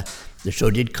 and the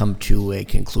show did come to a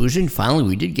conclusion. Finally,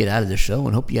 we did get out of the show,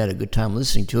 and hope you had a good time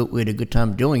listening to it. We had a good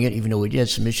time doing it, even though we did have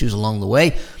some issues along the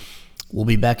way. We'll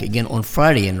be back again on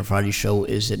Friday, and the Friday show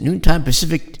is at noontime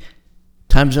Pacific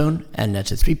time zone, and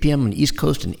that's at 3 p.m. on the East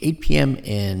Coast and 8 p.m.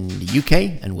 in the UK,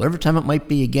 and whatever time it might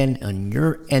be, again, on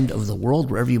your end of the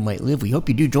world, wherever you might live. We hope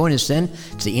you do join us then.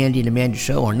 It's the Andy and Amanda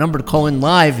Show. Our number to call in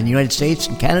live in the United States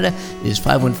and Canada is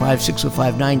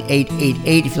 515-605-9888.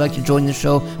 If you'd like to join the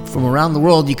show from around the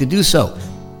world, you can do so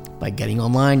by getting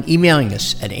online, emailing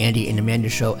us at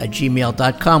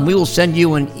andyandamandaShow@gmail.com. We will send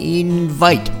you an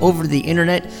invite over the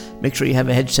internet. Make sure you have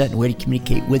a headset and way to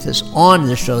communicate with us on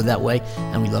the show that way,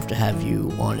 and we'd love to have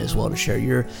you on as well to share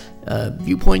your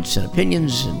viewpoints and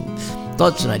opinions and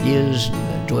thoughts and ideas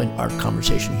and join our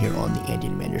conversation here on the Andy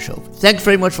and Amanda Show. Thanks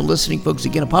very much for listening, folks.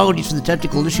 Again, apologies for the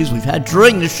technical issues we've had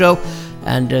during the show,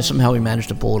 and somehow we managed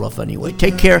to pull it off anyway.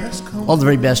 Take care. All the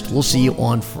very best. We'll see you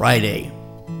on Friday.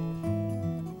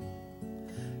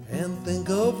 And think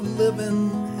of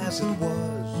living as it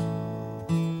was.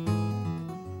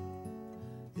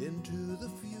 Into the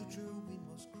future we